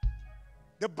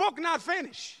 the book not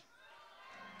finished.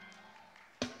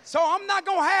 So I'm not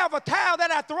going to have a towel that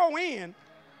I throw in,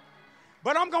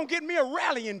 but I'm going to get me a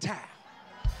rallying towel.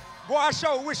 Boy, I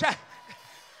sure wish I...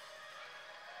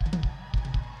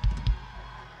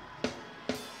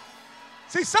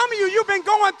 See, some of you, you've been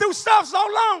going through stuff so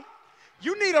long,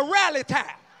 you need a rally towel.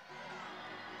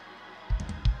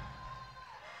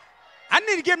 I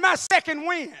need to get my second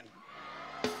win.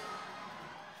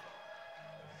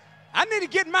 I need to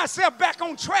get myself back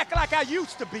on track like I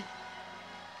used to be.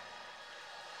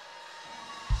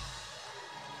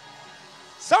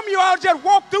 Some of you all just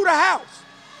walk through the house.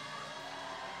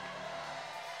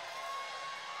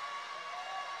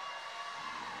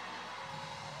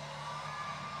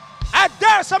 I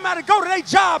dare somebody to go to their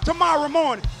job tomorrow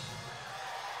morning.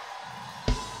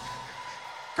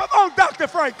 Come on, Dr.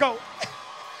 Franco.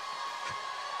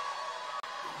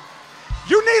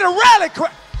 You need a rally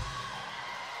cry.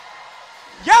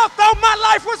 Y'all thought my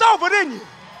life was over, didn't you?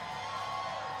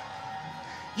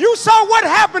 You saw what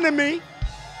happened to me,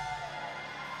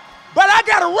 but I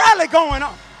got a rally going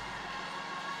on.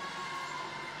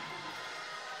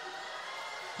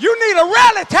 You need a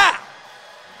rally time.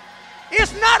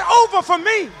 It's not over for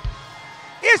me.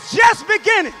 It's just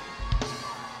beginning.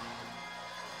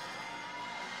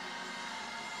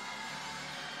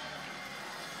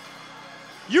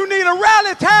 You need a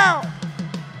rally towel.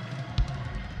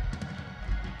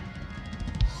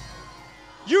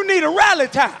 You need a rally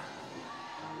towel.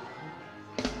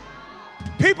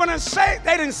 People done say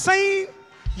they done seen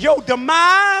your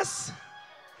demise.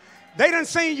 They done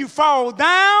seen you fall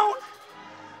down.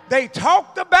 They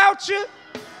talked about you.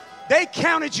 They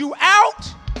counted you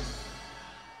out.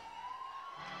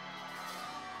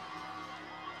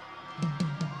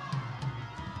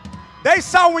 They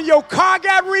saw when your car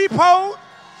got repoed.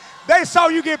 They saw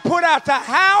you get put out the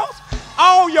house.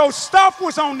 All your stuff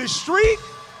was on the street.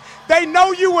 They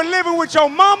know you were living with your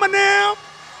mama now.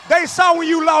 They saw when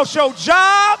you lost your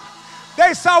job.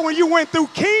 They saw when you went through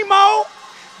chemo.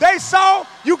 They saw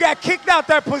you got kicked out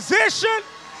that position.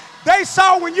 They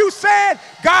saw when you said,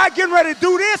 God getting ready to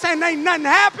do this and ain't nothing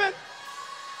happened.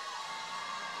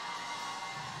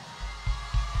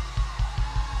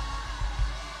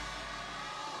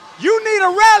 You need a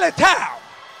rally towel.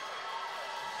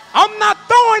 I'm not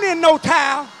throwing in no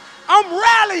towel. I'm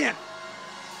rallying.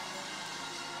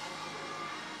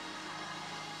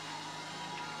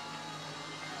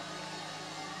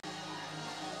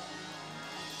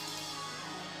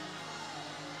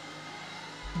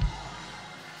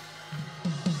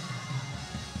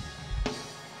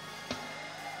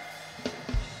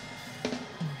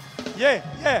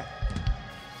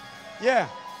 Yeah.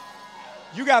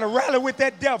 You got to rally with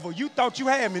that devil. You thought you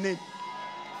had me, didn't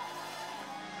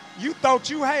you? You thought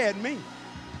you had me.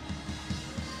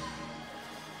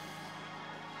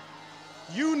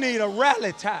 You need a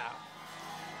rally towel.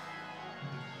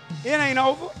 It ain't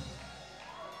over.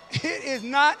 It is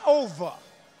not over.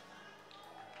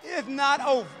 It's not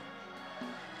over.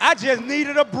 I just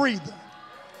needed a breather.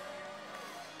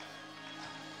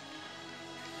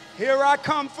 Here I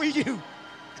come for you.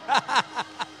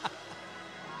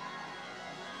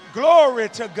 Glory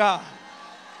to God.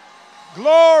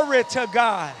 Glory to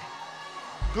God.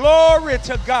 Glory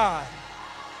to God.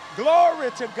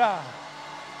 Glory to God.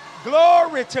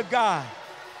 Glory to God.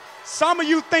 Some of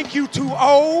you think you too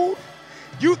old.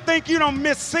 You think you don't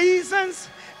miss seasons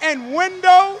and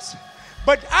windows.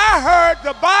 But I heard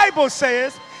the Bible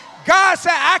says, God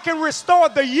said, I can restore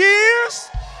the years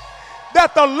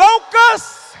that the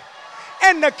locusts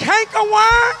and the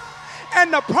cankerworm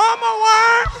and the palmer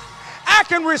worm, I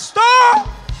can restore.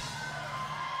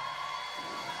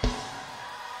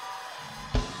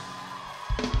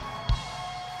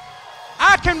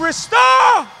 I can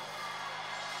restore.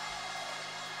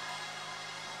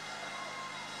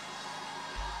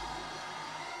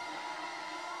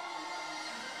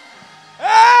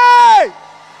 Hey!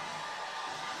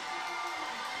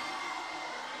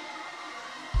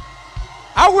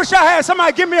 I wish I had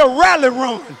somebody give me a rally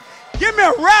run. Give me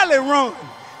a rally run.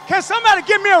 Can somebody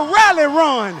give me a rally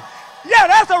run? Yeah,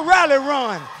 that's a rally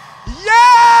run.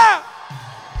 Yeah!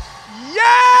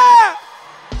 Yeah!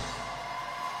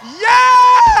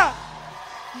 Yeah!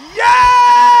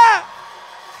 Yeah!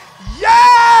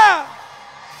 Yeah!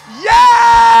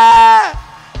 Yeah!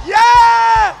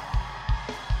 Yeah!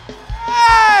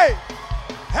 Hey!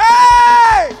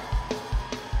 Hey!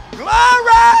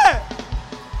 Glory!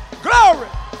 Glory!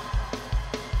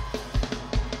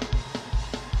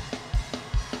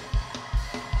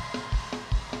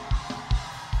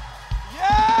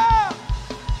 Yeah!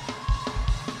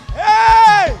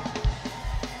 Hey!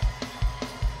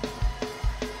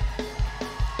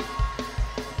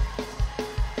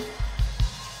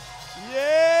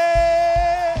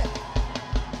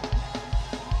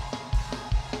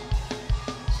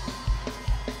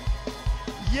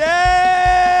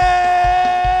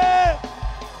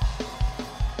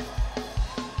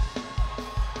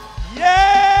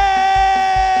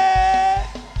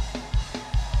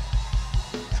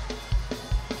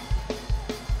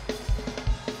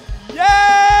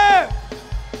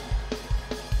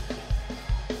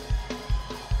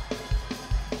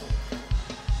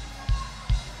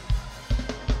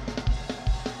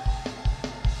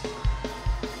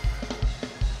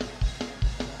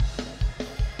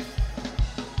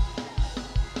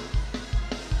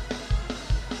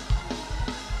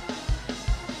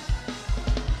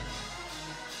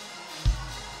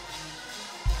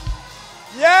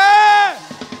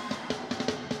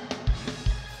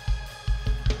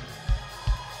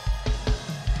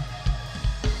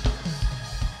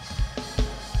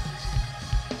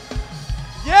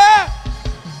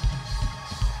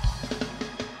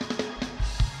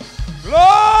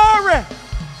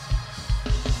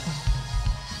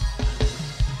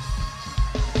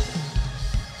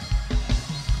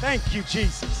 Thank you,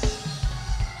 Jesus.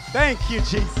 Thank you,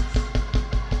 Jesus.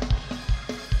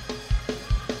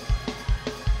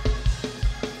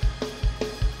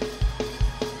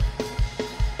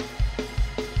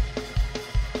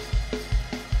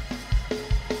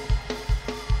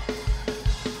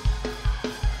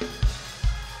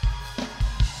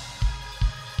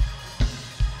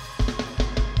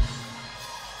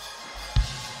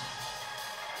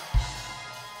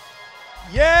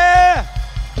 Yeah.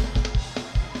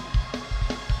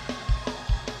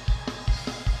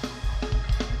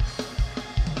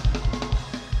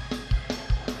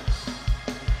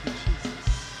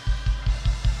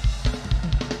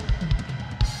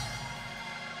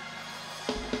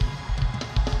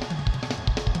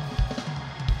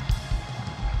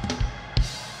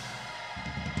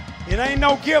 It ain't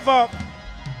no give up.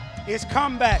 It's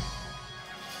comeback.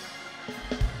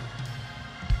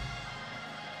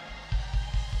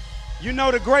 You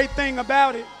know the great thing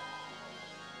about it?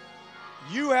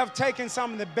 You have taken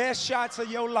some of the best shots of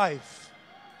your life.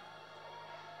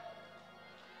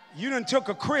 You done took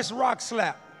a Chris Rock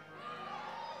slap,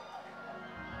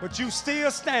 but you still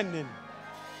standing.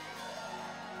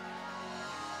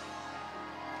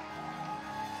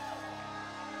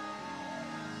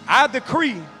 I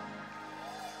decree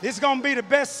this is going to be the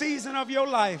best season of your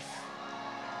life.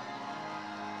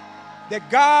 That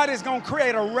God is going to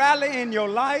create a rally in your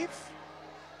life.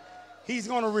 He's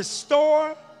going to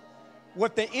restore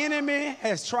what the enemy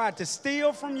has tried to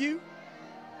steal from you.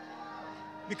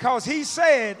 Because he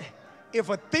said, if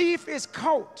a thief is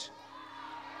caught,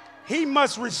 he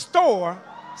must restore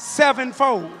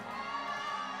sevenfold.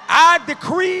 I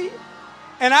decree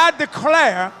and I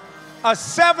declare a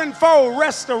sevenfold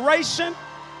restoration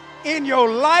in your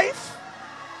life,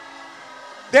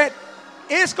 that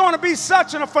it's going to be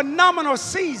such a phenomenal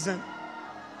season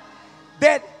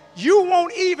that you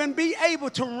won't even be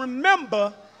able to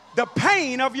remember the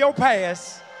pain of your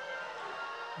past,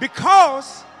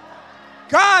 because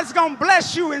God's going to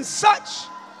bless you in such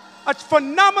a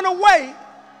phenomenal way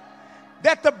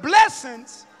that the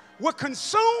blessings will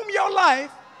consume your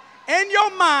life and your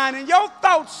mind and your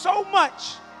thoughts so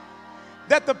much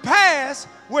that the past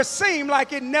will seem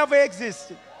like it never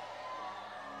existed.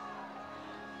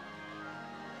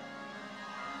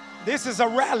 This is a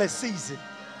rally season.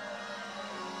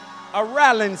 A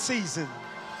rallying season.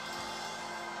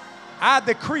 I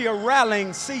decree a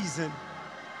rallying season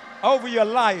over your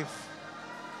life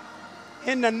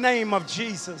in the name of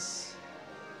Jesus.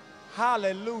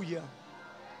 Hallelujah.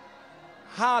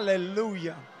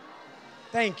 Hallelujah.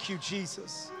 Thank you,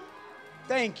 Jesus.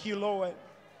 Thank you, Lord.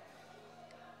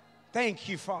 Thank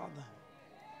you, Father.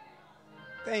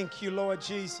 Thank you, Lord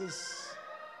Jesus.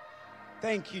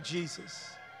 Thank you, Jesus.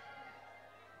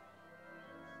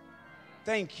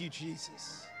 Thank you,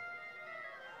 Jesus.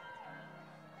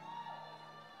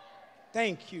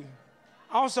 Thank you.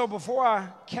 Also, before I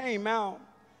came out,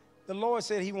 the Lord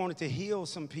said he wanted to heal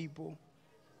some people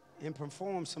and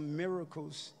perform some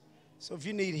miracles. So if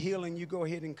you need healing, you go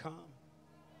ahead and come.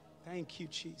 Thank you,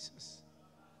 Jesus.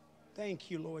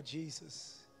 Thank you, Lord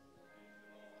Jesus.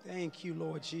 Thank you,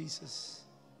 Lord Jesus.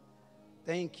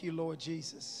 Thank you, Lord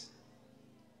Jesus.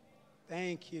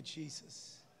 Thank you,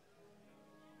 Jesus.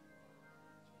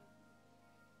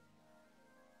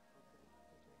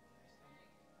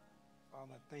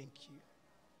 Father, thank you.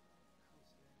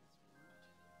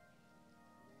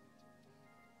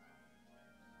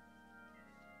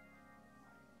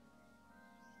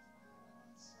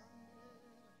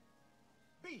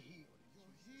 Be healed.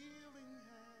 Your healing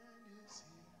hand is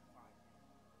here.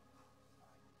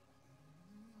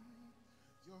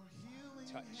 Your healing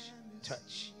hand is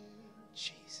touch.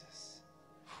 Jesus.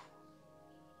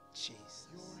 Jesus.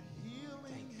 Your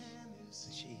healing hand is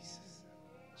here. Jesus.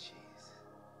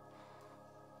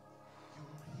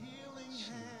 Your healing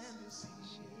hand is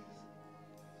here.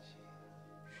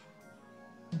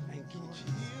 Thank you, Jesus.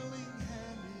 Your healing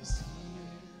hand is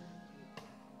here.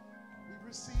 We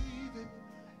receive it.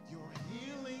 Your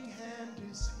healing hand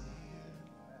is here.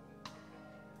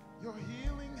 Your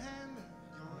healing hand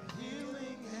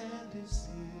is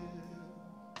here.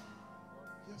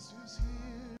 Yes, it's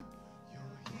here.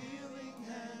 Your healing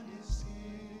hand is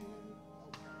here.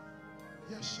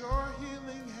 Yes, your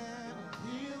healing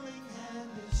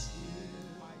hand is here.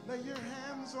 Lay your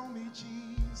hands on me,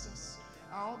 Jesus.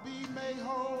 I'll be made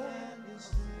whole.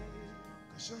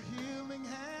 Because your healing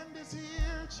hand is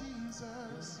here,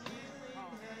 Jesus.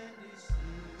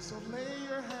 So lay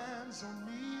your hands on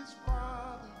me,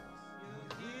 Father.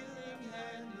 Your healing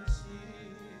hand is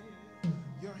here.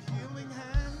 Your healing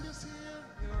hand is here.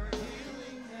 Your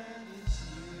healing hand is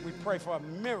here. We pray for a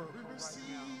miracle. We receive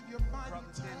your mighty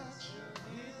touch.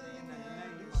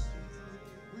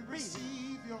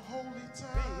 your holy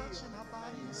touch in our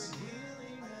bodies. Your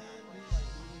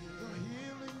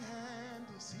healing hand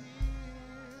is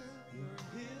here. Your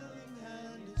healing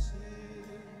hand is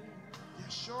here.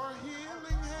 Yes, your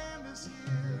healing hand is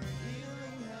here. Your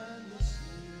healing hand is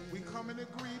here. We come in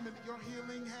agreement. Your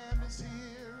healing hand is here.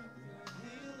 Your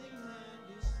healing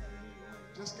hand is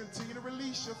here. Just continue to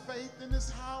release your faith in this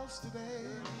house today.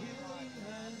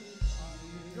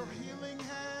 Your healing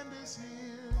hand is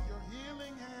here. Your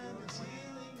healing hand is here.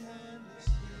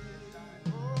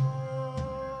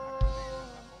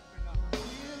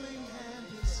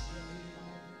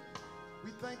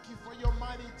 Thank you for your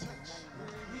mighty touch. Your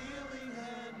healing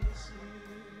hand is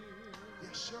here.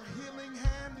 Yes, your healing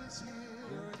hand is here.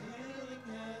 Your healing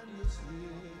hand is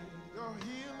here. Your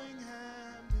healing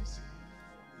hand is here.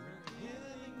 Your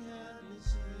healing hand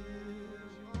is here.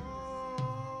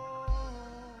 Oh,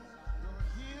 your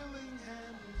healing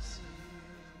hand is here.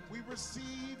 We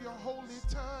receive your holy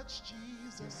touch,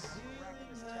 Jesus. Your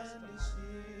healing hand is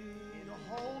here. Your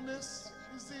wholeness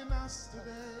is in us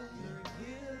today. Your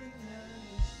healing hand.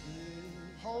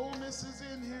 Wholeness is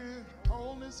in here.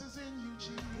 Wholeness is in you,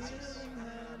 Jesus.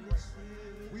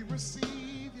 We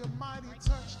receive your mighty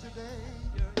touch today.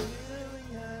 Your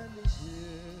healing hand is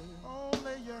here. Oh,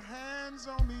 lay your hands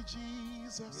on me,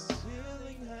 Jesus. Your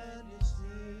healing hand is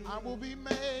here. I will be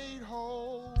made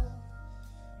whole.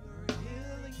 Your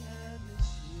healing hand is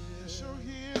here. Yes, your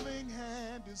healing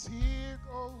hand is here,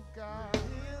 oh God. Your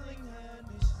healing hand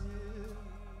is here.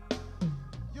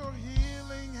 Your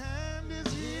healing hand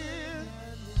is here.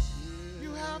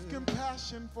 You have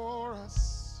compassion for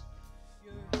us.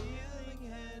 Your healing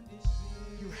hand is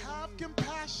here. You have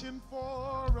compassion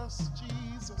for us,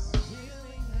 Jesus. Your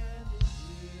healing hand is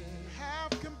here. You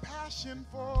have compassion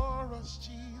for us,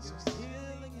 Jesus. Your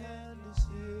healing hand is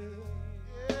here.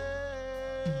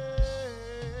 Yeah,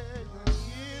 your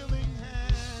healing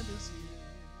hand is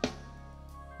here.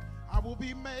 I will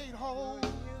be made whole.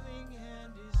 Your healing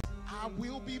hand is here. I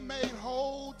will be made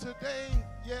whole today.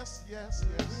 Yes, yes,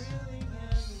 yes.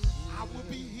 I will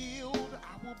be healed.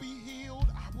 I will be healed.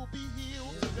 I will be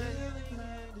healed today.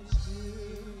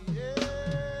 Yeah.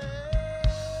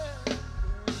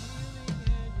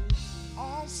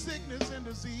 All sickness and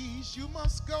disease, you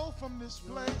must go from this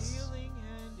place.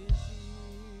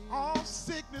 All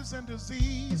sickness and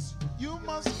disease, you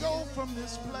must go from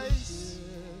this place.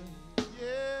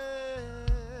 Yeah.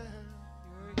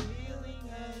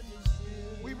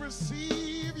 We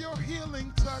receive your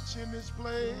healing touch in this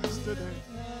place today.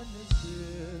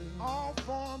 All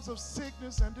forms of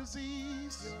sickness and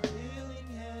disease,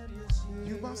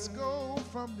 you must go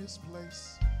from this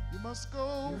place. You must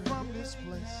go from this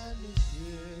place.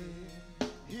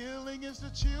 Healing is the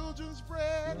children's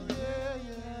bread. Yeah,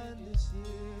 yeah.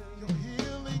 Your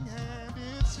healing hand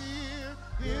is here,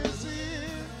 is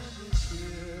here.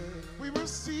 We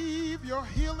receive your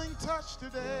healing touch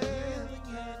today.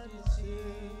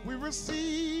 We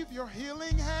receive your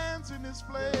healing hands in this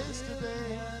place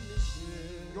today.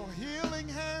 Your healing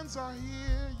hands are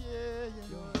here, yeah, yeah.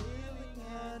 Your healing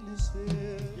hand is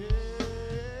here. Yeah.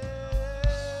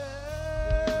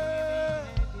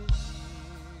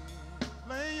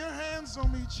 Lay your hands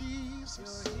on me,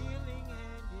 Jesus. Your healing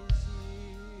hand is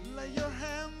here. Lay your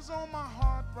hands on my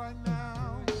heart right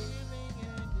now. Your healing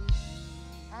hand is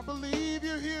here. I believe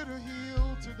you're here to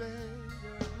heal today.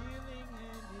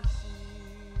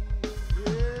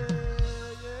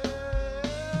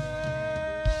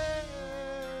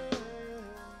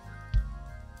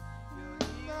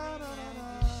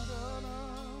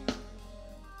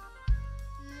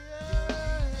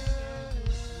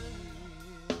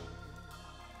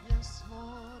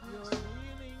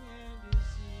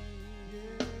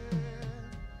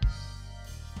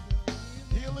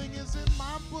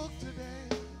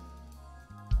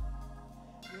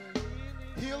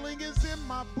 Healing is in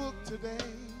my book today.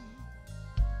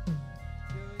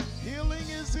 Healing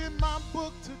is in my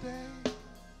book today.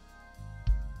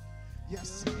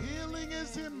 Yes, healing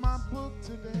is in my book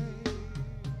today.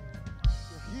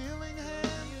 Your healing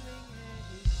hand,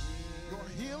 your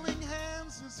healing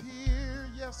hands is here.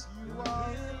 Yes, you are.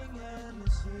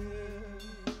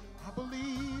 I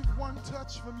believe one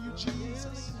touch from you,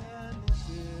 Jesus.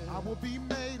 I will be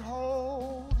made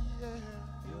whole. Yeah.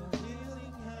 Your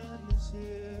healing hand is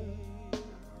here.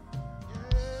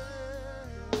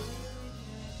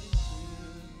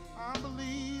 I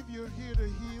believe you're here to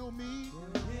heal me.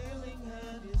 Your healing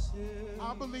hand is here.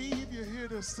 I believe you're here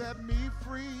to set me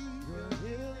free. Your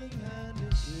healing hand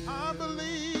is here. I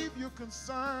believe you're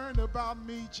concerned about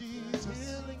me, Jesus.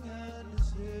 Your healing hand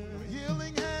is here. Your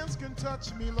healing hands can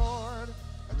touch me, Lord.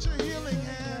 Let your healing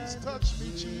hands touch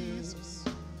me, Jesus.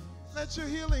 Let your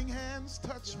healing hands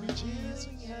touch me, Jesus.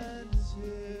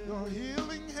 Your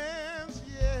healing hands,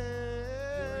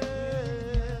 yeah.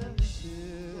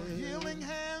 Your healing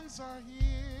hands are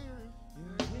here.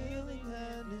 Your healing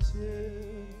hand is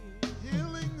here.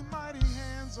 Healing mighty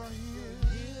hands are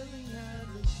here. Healing hand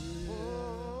is here.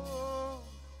 Oh,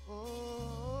 oh,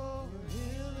 oh. Your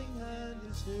healing hand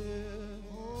is here.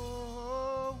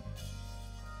 Oh,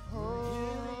 Your oh,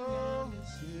 healing hand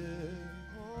is here.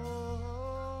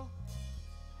 oh,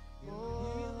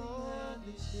 Your healing hand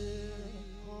is here.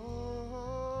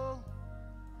 oh,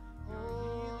 Your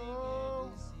healing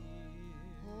hand is here.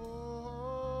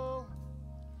 oh,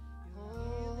 Your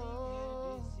healing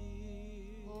hand is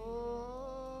here.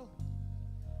 oh,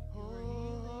 Your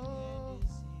healing hand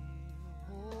is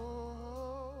here.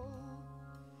 oh.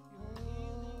 Your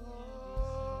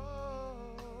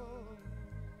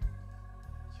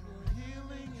healing Your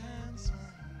healing hands are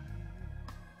here.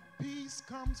 Peace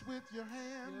comes with your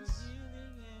hands.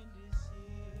 healing hand is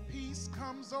here. Peace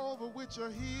comes over with your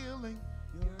healing.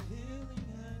 Your healing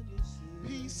hand is here.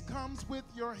 Peace comes with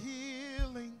your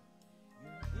healing.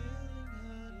 Your healing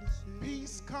hand is here.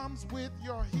 Peace comes with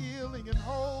your healing and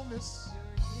wholeness.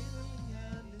 Your healing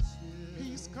hand is here.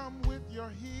 Peace come with your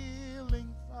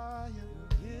healing fire.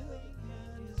 Your healing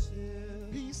hand is here.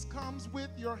 Peace comes with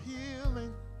your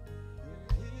healing.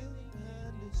 Your healing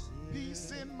hand is here.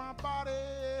 Peace in my body.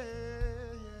 Yeah.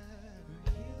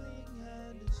 Your healing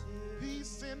hand is here.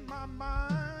 Peace in my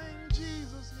mind,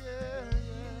 Jesus. Yeah, Your yeah.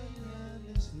 healing hand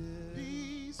is here.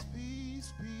 Peace,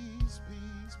 peace, peace,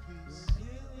 peace, peace. Your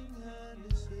healing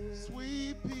hand is here.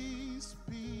 Sweet peace,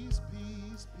 peace,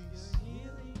 peace, peace. Your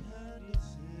healing hand is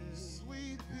here.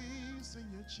 Sweet peace in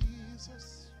your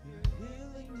Jesus. Your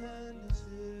healing hand is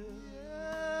here.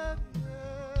 Yeah,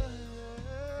 yeah,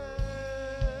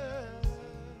 yeah.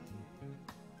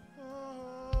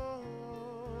 Oh,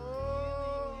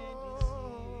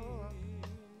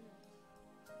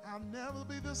 I'll never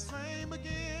be the same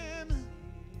again,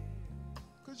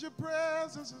 'cause your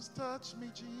presence has touched me,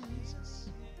 Jesus.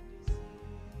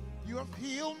 You have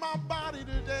healed my body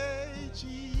today,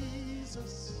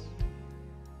 Jesus.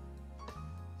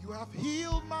 You have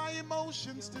healed my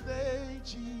emotions today,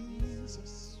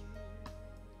 Jesus.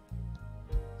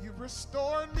 You've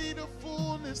restored me to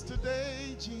fullness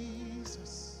today,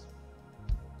 Jesus.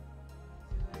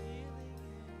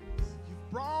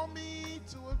 You've brought me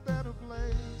to a better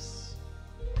place.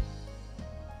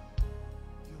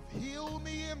 You've healed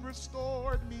me and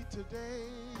restored me today,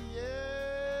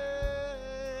 yeah.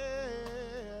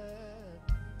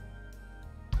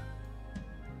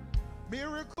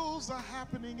 Miracles are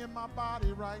happening in my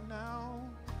body right now.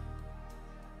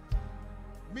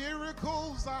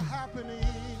 Miracles are happening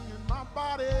in my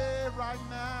body right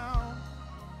now.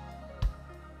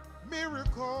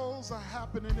 Miracles are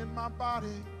happening in my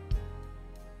body.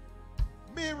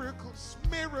 Miracles,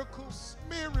 miracles,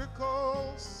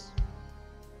 miracles.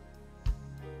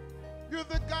 You're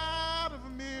the God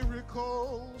of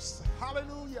miracles.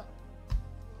 Hallelujah.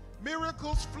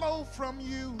 Miracles flow from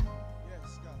you.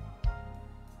 Yes, God.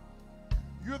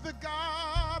 You're the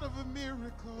God of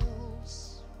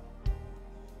miracles.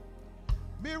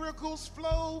 Miracles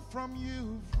flow from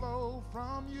you, flow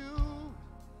from you.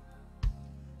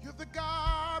 You're the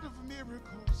God of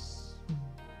miracles.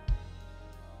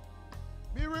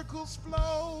 Miracles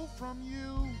flow from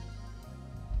you.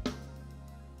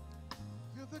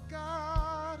 You're the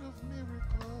God of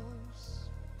miracles.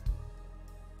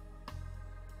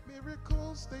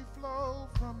 Miracles, they flow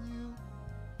from you,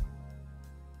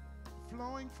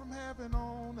 flowing from heaven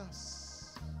on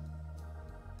us,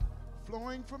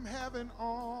 flowing from heaven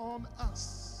on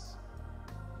us,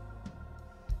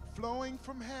 flowing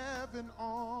from heaven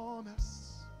on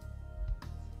us,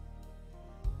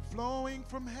 flowing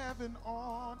from heaven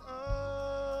on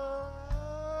us.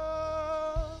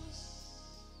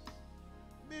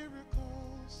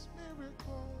 Miracles,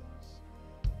 miracles,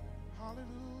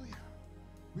 hallelujah.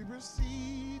 We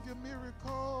receive your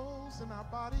miracles in our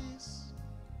bodies.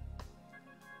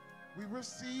 We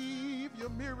receive your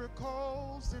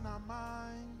miracles in our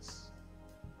minds.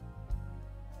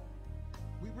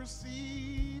 We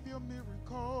receive your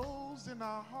miracles in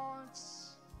our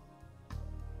hearts.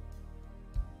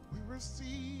 We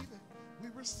receive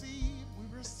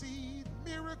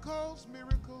miracles,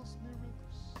 miracles,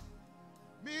 miracles.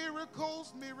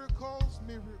 Miracles, miracles,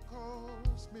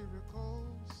 miracles,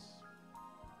 miracles.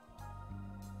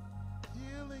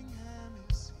 Healing hand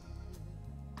is here.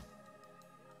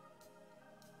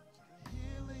 Your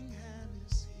healing hand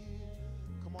is here.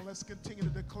 Come on, let's continue to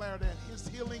declare that his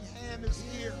healing hand is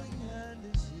here.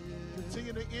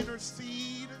 Continue to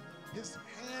intercede. His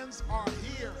hands are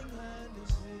here.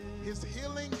 His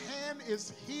healing hand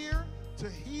is here to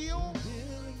heal.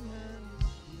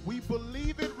 We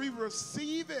believe it. We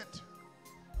receive it.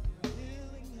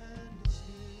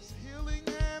 His healing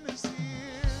hand is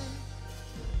here.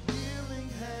 Healing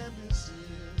hand is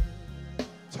here.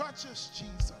 Touch us,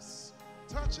 Jesus.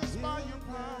 Touch us by your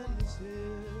power.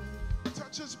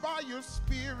 Touch us by your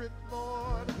spirit,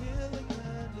 Lord.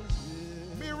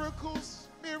 Miracles,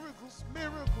 miracles,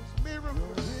 miracles, miracles,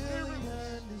 miracles,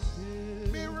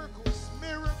 miracles,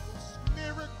 miracles,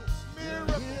 miracles,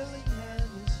 miracles.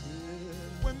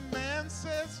 When man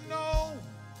says no,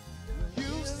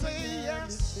 you say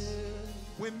yes.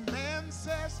 When man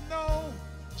says no,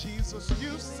 Jesus,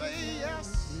 you say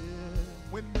yes.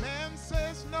 When man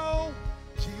says no,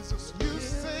 Jesus, you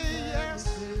say yes.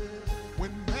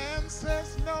 When man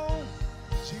says no,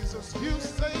 Jesus, you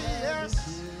say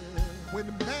yes. When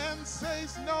man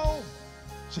says no,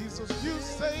 Jesus, you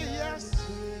say yes.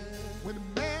 When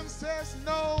man says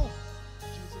no,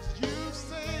 Jesus, you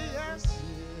say yes.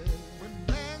 When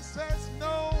man says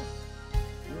no,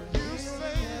 you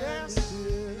say yes.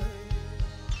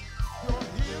 Your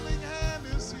healing hand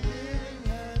is here.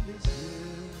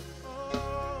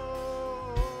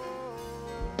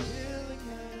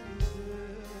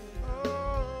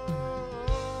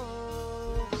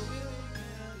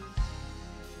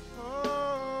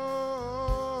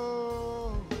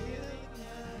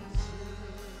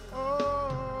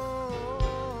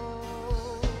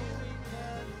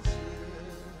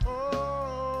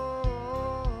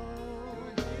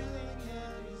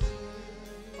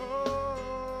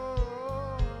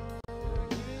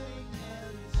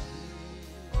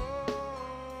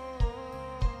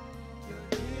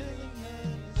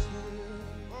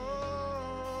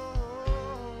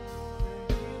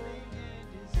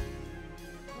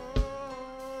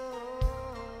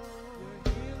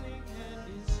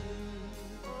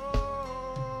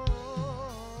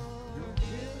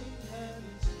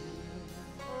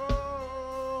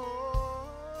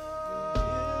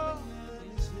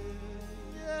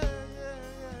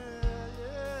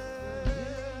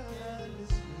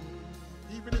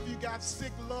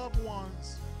 Sick loved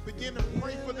ones, begin to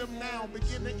pray for them now.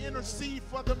 Begin to intercede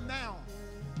for them now.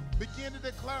 Begin to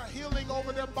declare healing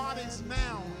over their bodies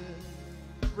now.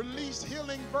 Release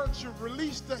healing virtue.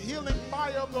 Release the healing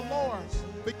fire of the Lord.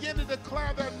 Begin to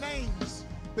declare their names.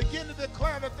 Begin to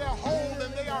declare that they're whole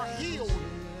and they are healed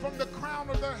from the crown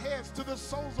of their heads to the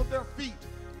soles of their feet.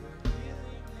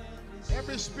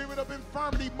 Every spirit of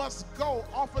infirmity must go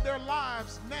off of their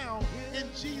lives now in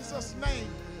Jesus' name.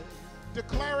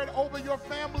 Declare it over your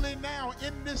family now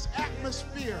in this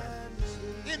atmosphere,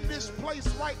 in this place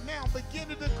right now. Begin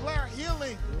to declare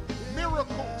healing,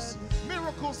 miracles,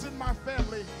 miracles in my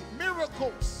family,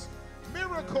 miracles,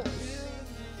 miracles,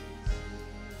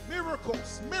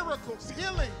 miracles, miracles,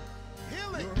 healing,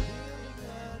 healing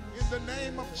in the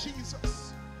name of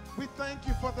Jesus. We thank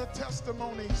you for the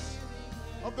testimonies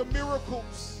of the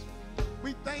miracles.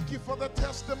 We thank you for the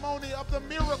testimony of the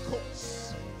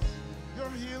miracles. Your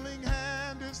healing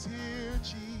hand is here,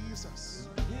 Jesus.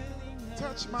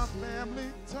 Touch my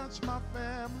family, touch my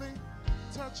family,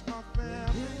 touch my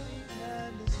family.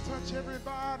 Touch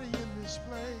everybody in this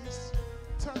place.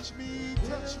 Touch me,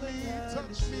 touch me,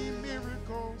 touch me.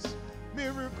 Miracles,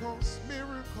 miracles,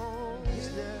 miracles.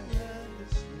 Yeah.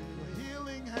 Your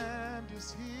healing hand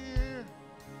is here.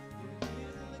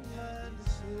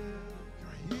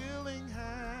 Your healing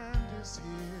hand is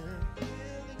here.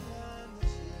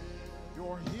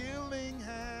 Your healing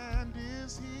hand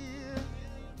is here.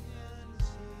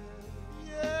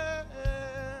 Yeah.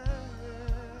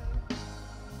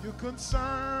 You're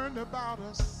concerned about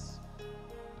us.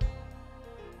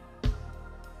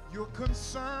 You're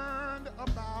concerned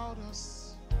about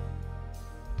us.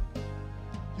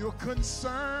 You're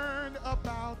concerned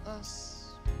about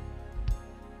us.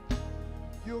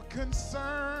 You're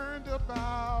concerned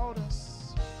about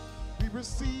us. We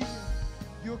receive.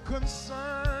 You're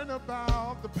concerned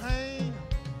about the pain.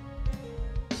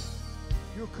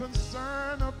 You're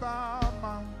concerned about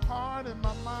my heart and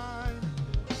my mind.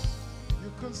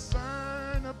 You're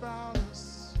concerned about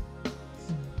us.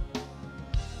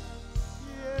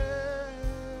 Yeah.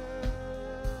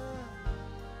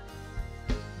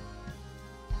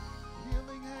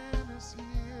 Healing hand is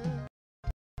here.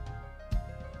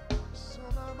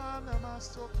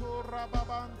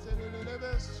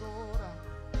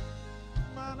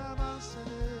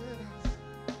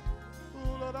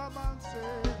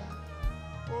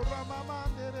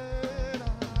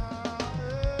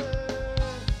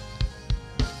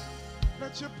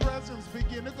 Let your presence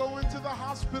begin to go into the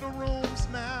hospital rooms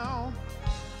now.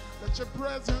 Let your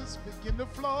presence begin to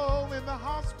flow in the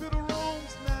hospital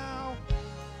rooms now.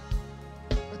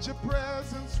 Let your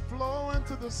presence flow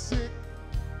into the sick.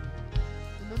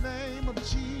 In the name of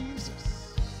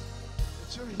Jesus,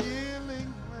 let your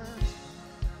healing presence,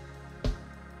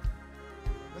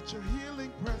 let your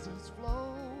healing presence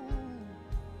flow.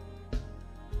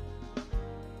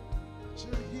 Let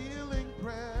your healing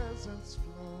presence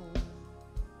flow.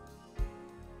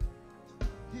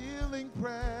 Healing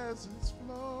presence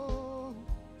flow.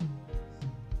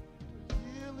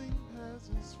 Healing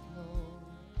presence flow.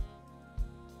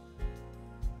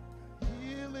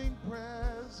 Healing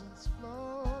presence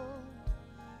flow.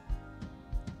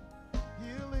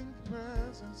 Healing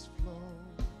presence flow.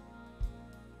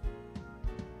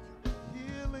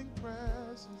 Healing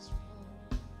presence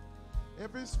flow.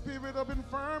 Every spirit of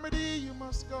infirmity, you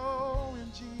must go in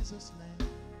Jesus' name.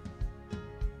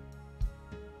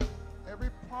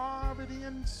 Every poverty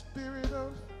and spirit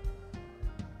of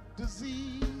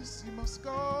disease, you must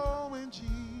go in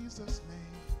Jesus' name.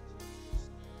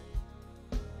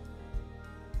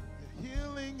 Your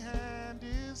healing hand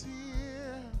is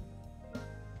here.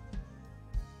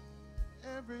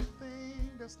 Everything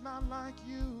that's not like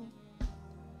you,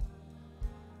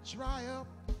 dry up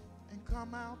and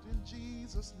come out in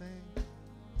Jesus' name.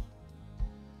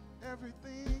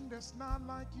 Everything that's not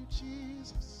like you,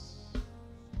 Jesus,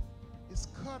 is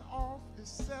cut off, is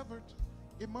severed.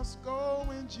 It must go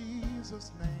in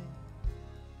Jesus' name.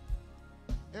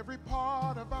 Every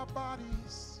part of our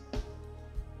bodies,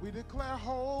 we declare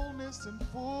wholeness and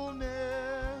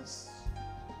fullness.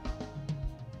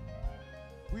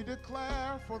 We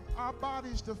declare for our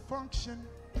bodies to function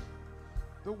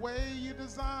the way you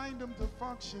designed them to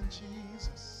function,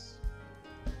 Jesus.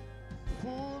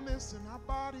 Fullness in our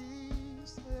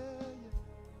bodies, yeah,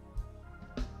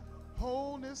 yeah.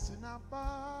 Wholeness in our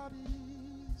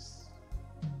bodies.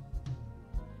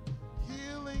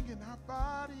 Healing in our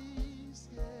bodies,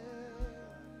 yeah.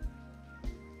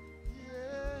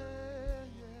 Yeah,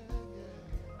 yeah,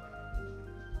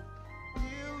 yeah.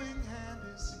 Healing hand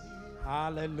is here.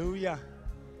 Hallelujah.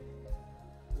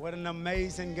 What an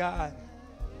amazing God.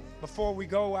 Before we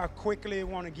go, I quickly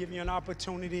want to give you an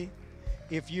opportunity.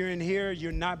 If you're in here,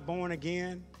 you're not born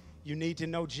again, you need to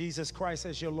know Jesus Christ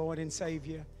as your Lord and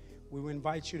Savior. We will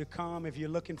invite you to come. If you're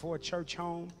looking for a church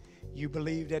home, you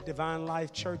believe that Divine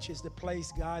Life Church is the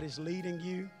place God is leading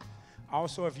you.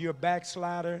 Also, if you're a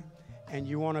backslider and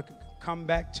you want to come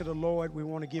back to the Lord, we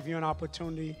want to give you an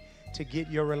opportunity to get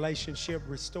your relationship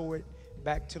restored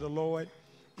back to the Lord.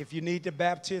 If you need the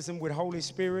baptism with Holy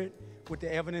Spirit, with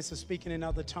the evidence of speaking in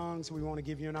other tongues, we want to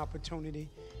give you an opportunity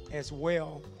as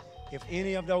well. If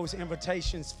any of those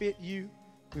invitations fit you,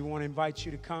 we want to invite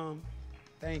you to come.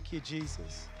 Thank you,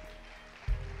 Jesus.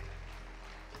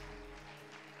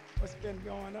 What's been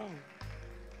going on?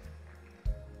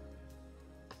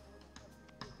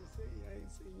 Good to see you. I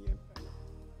ain't seen you in person.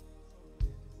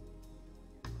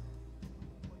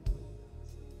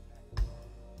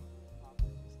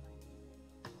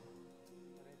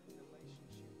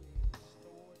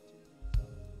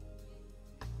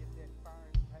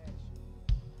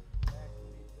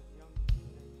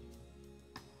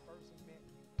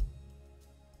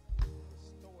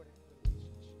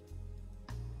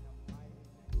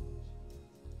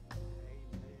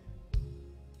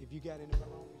 If you got any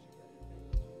belongings, you got anything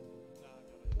with you?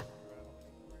 No, I got it.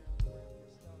 Grab your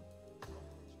stuff.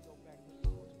 You go back to the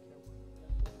Lord.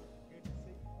 Good to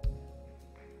see you.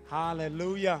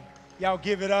 Hallelujah. Y'all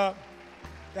give it up.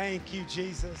 Thank you,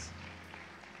 Jesus.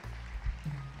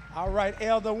 All right,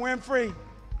 Elder Winfrey.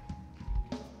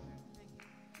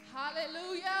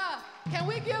 Hallelujah. Can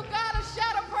we give God a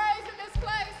shout of praise in this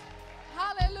place?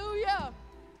 Hallelujah.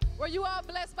 Were you all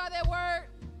blessed by that word?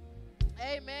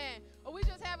 Amen. Well, we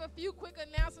just have a few quick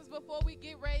announcements before we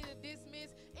get ready to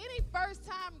dismiss. Any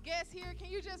first-time guests here, can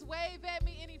you just wave at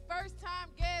me? Any first-time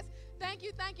guests? Thank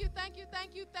you, thank you, thank you,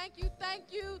 thank you, thank you,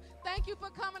 thank you. Thank you for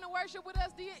coming to worship with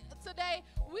us today.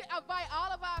 We invite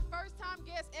all of our first-time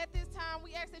guests at this time.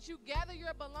 We ask that you gather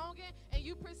your belonging and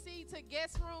you proceed to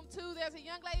guest room 2. There's a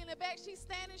young lady in the back. She's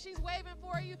standing. She's waving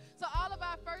for you. So all of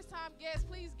our first-time guests,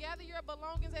 please gather your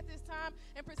belongings at this time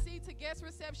and proceed to guest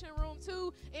reception room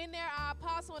 2. In there, our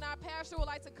apostle and our pastor would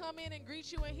like to come in and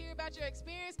greet you and hear about your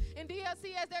experience. And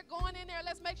DLC, as they're going in there,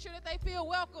 let's make sure that they feel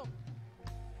welcome.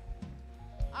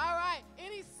 All right,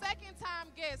 any second-time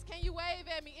guests, can you wave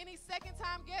at me? Any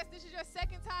second-time guests? This is your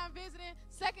second time visiting,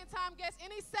 second-time guests.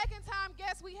 Any second-time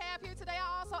guests we have here today,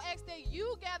 I also ask that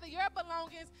you gather your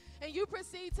belongings and you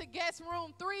proceed to guest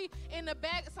room 3 in the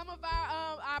back. Some of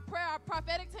our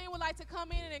prophetic team would like to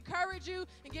come in and encourage you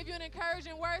and give you an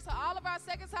encouraging word. So all of our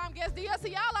second-time guests,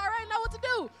 DLC, y'all already know what to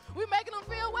do. We're making them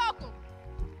feel welcome.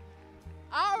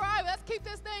 All right, let's keep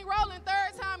this thing rolling.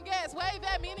 Third-time guests, wave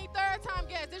at me. Any third-time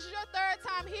guests? This is your third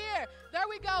time here. There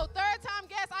we go. Third-time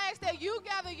guests, I ask that you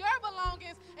gather your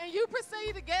belongings and you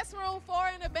proceed to guest room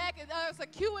 4 in the back. It's a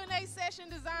Q&A session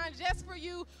designed just for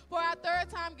you, for our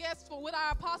third-time guests, with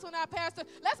our apostle and our pastor.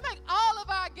 Let's make all of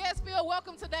our guests feel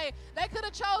welcome today. They could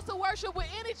have chose to worship with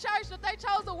any church, but they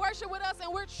chose to worship with us,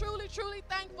 and we're truly, truly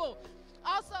thankful.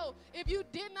 Also, if you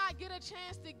did not get a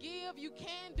chance to give, you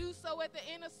can do so at the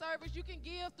end of service. You can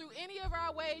give through any of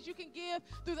our ways. You can give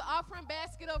through the offering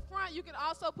basket up front. You can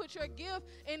also put your gift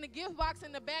in the gift box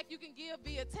in the back. You can give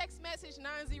via text message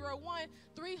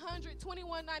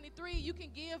 901-300-2193. You can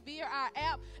give via our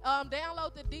app.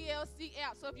 Download the DLC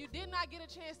app. So if you did not get a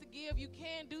chance to give, you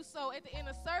can do so at the end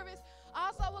of service.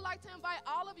 Also, I would like to invite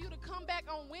all of you to come back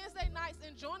on Wednesday nights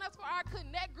and join us for our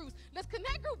Connect groups. Does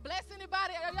Connect group bless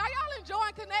anybody? Are y'all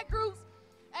enjoying Connect groups?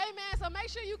 Amen. So make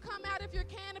sure you come out if you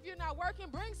can. If you're not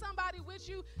working, bring somebody with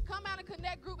you. Come out and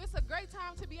Connect group. It's a great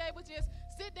time to be able to just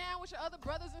sit down with your other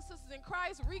brothers and sisters in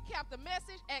Christ, recap the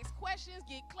message, ask questions,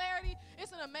 get clarity.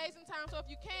 It's an amazing time. So if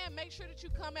you can, make sure that you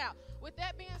come out. With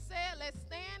that being said, let's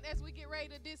stand as we get ready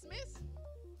to dismiss.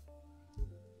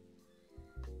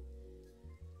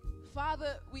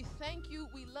 Father, we thank you.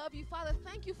 We love you. Father,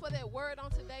 thank you for that word on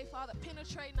today, Father,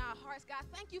 penetrating our hearts. God,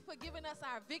 thank you for giving us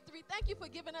our victory. Thank you for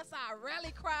giving us our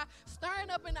rally cry, stirring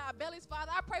up in our bellies,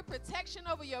 Father. I pray protection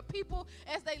over your people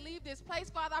as they leave this place,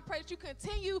 Father. I pray that you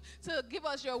continue to give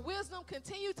us your wisdom,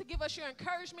 continue to give us your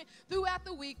encouragement throughout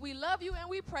the week. We love you and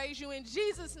we praise you in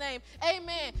Jesus' name.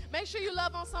 Amen. Make sure you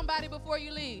love on somebody before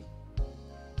you leave.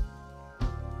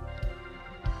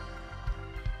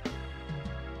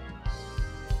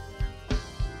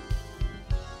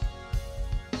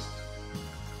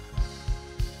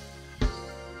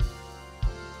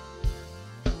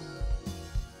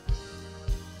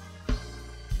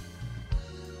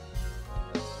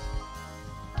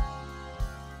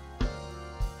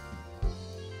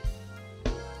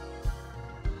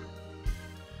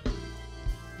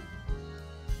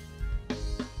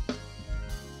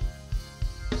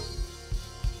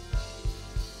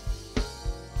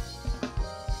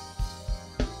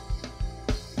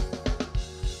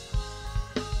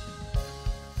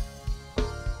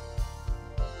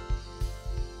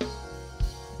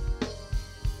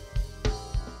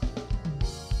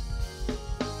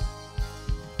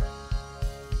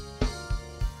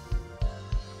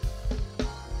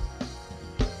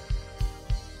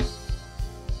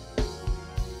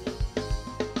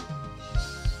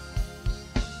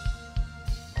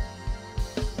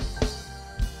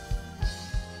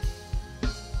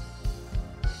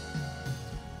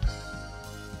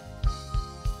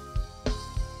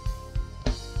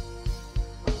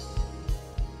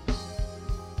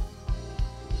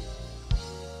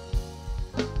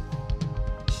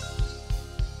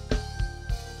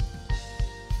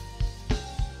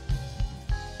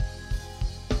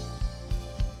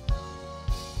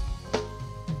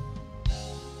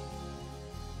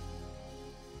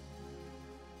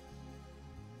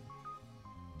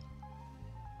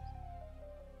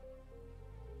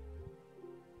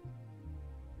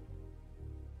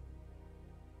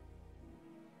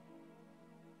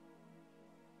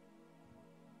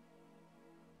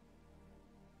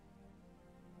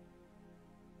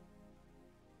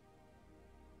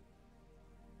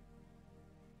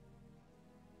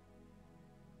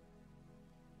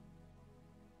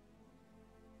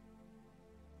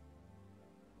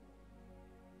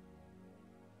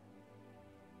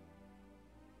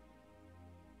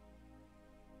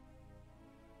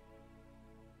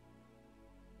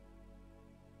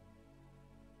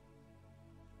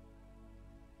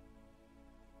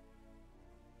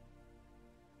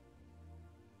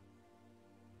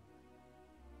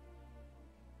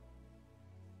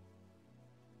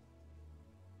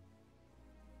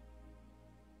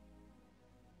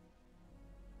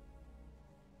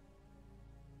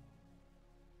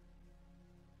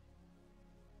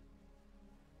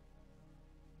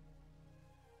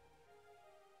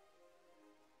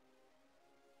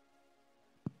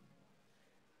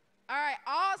 All right,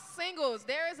 all singles,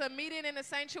 there is a meeting in the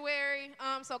sanctuary,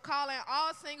 so call in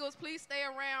all singles. Please stay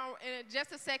around. In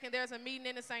just a second, there's a meeting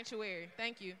in the sanctuary.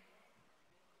 Thank you.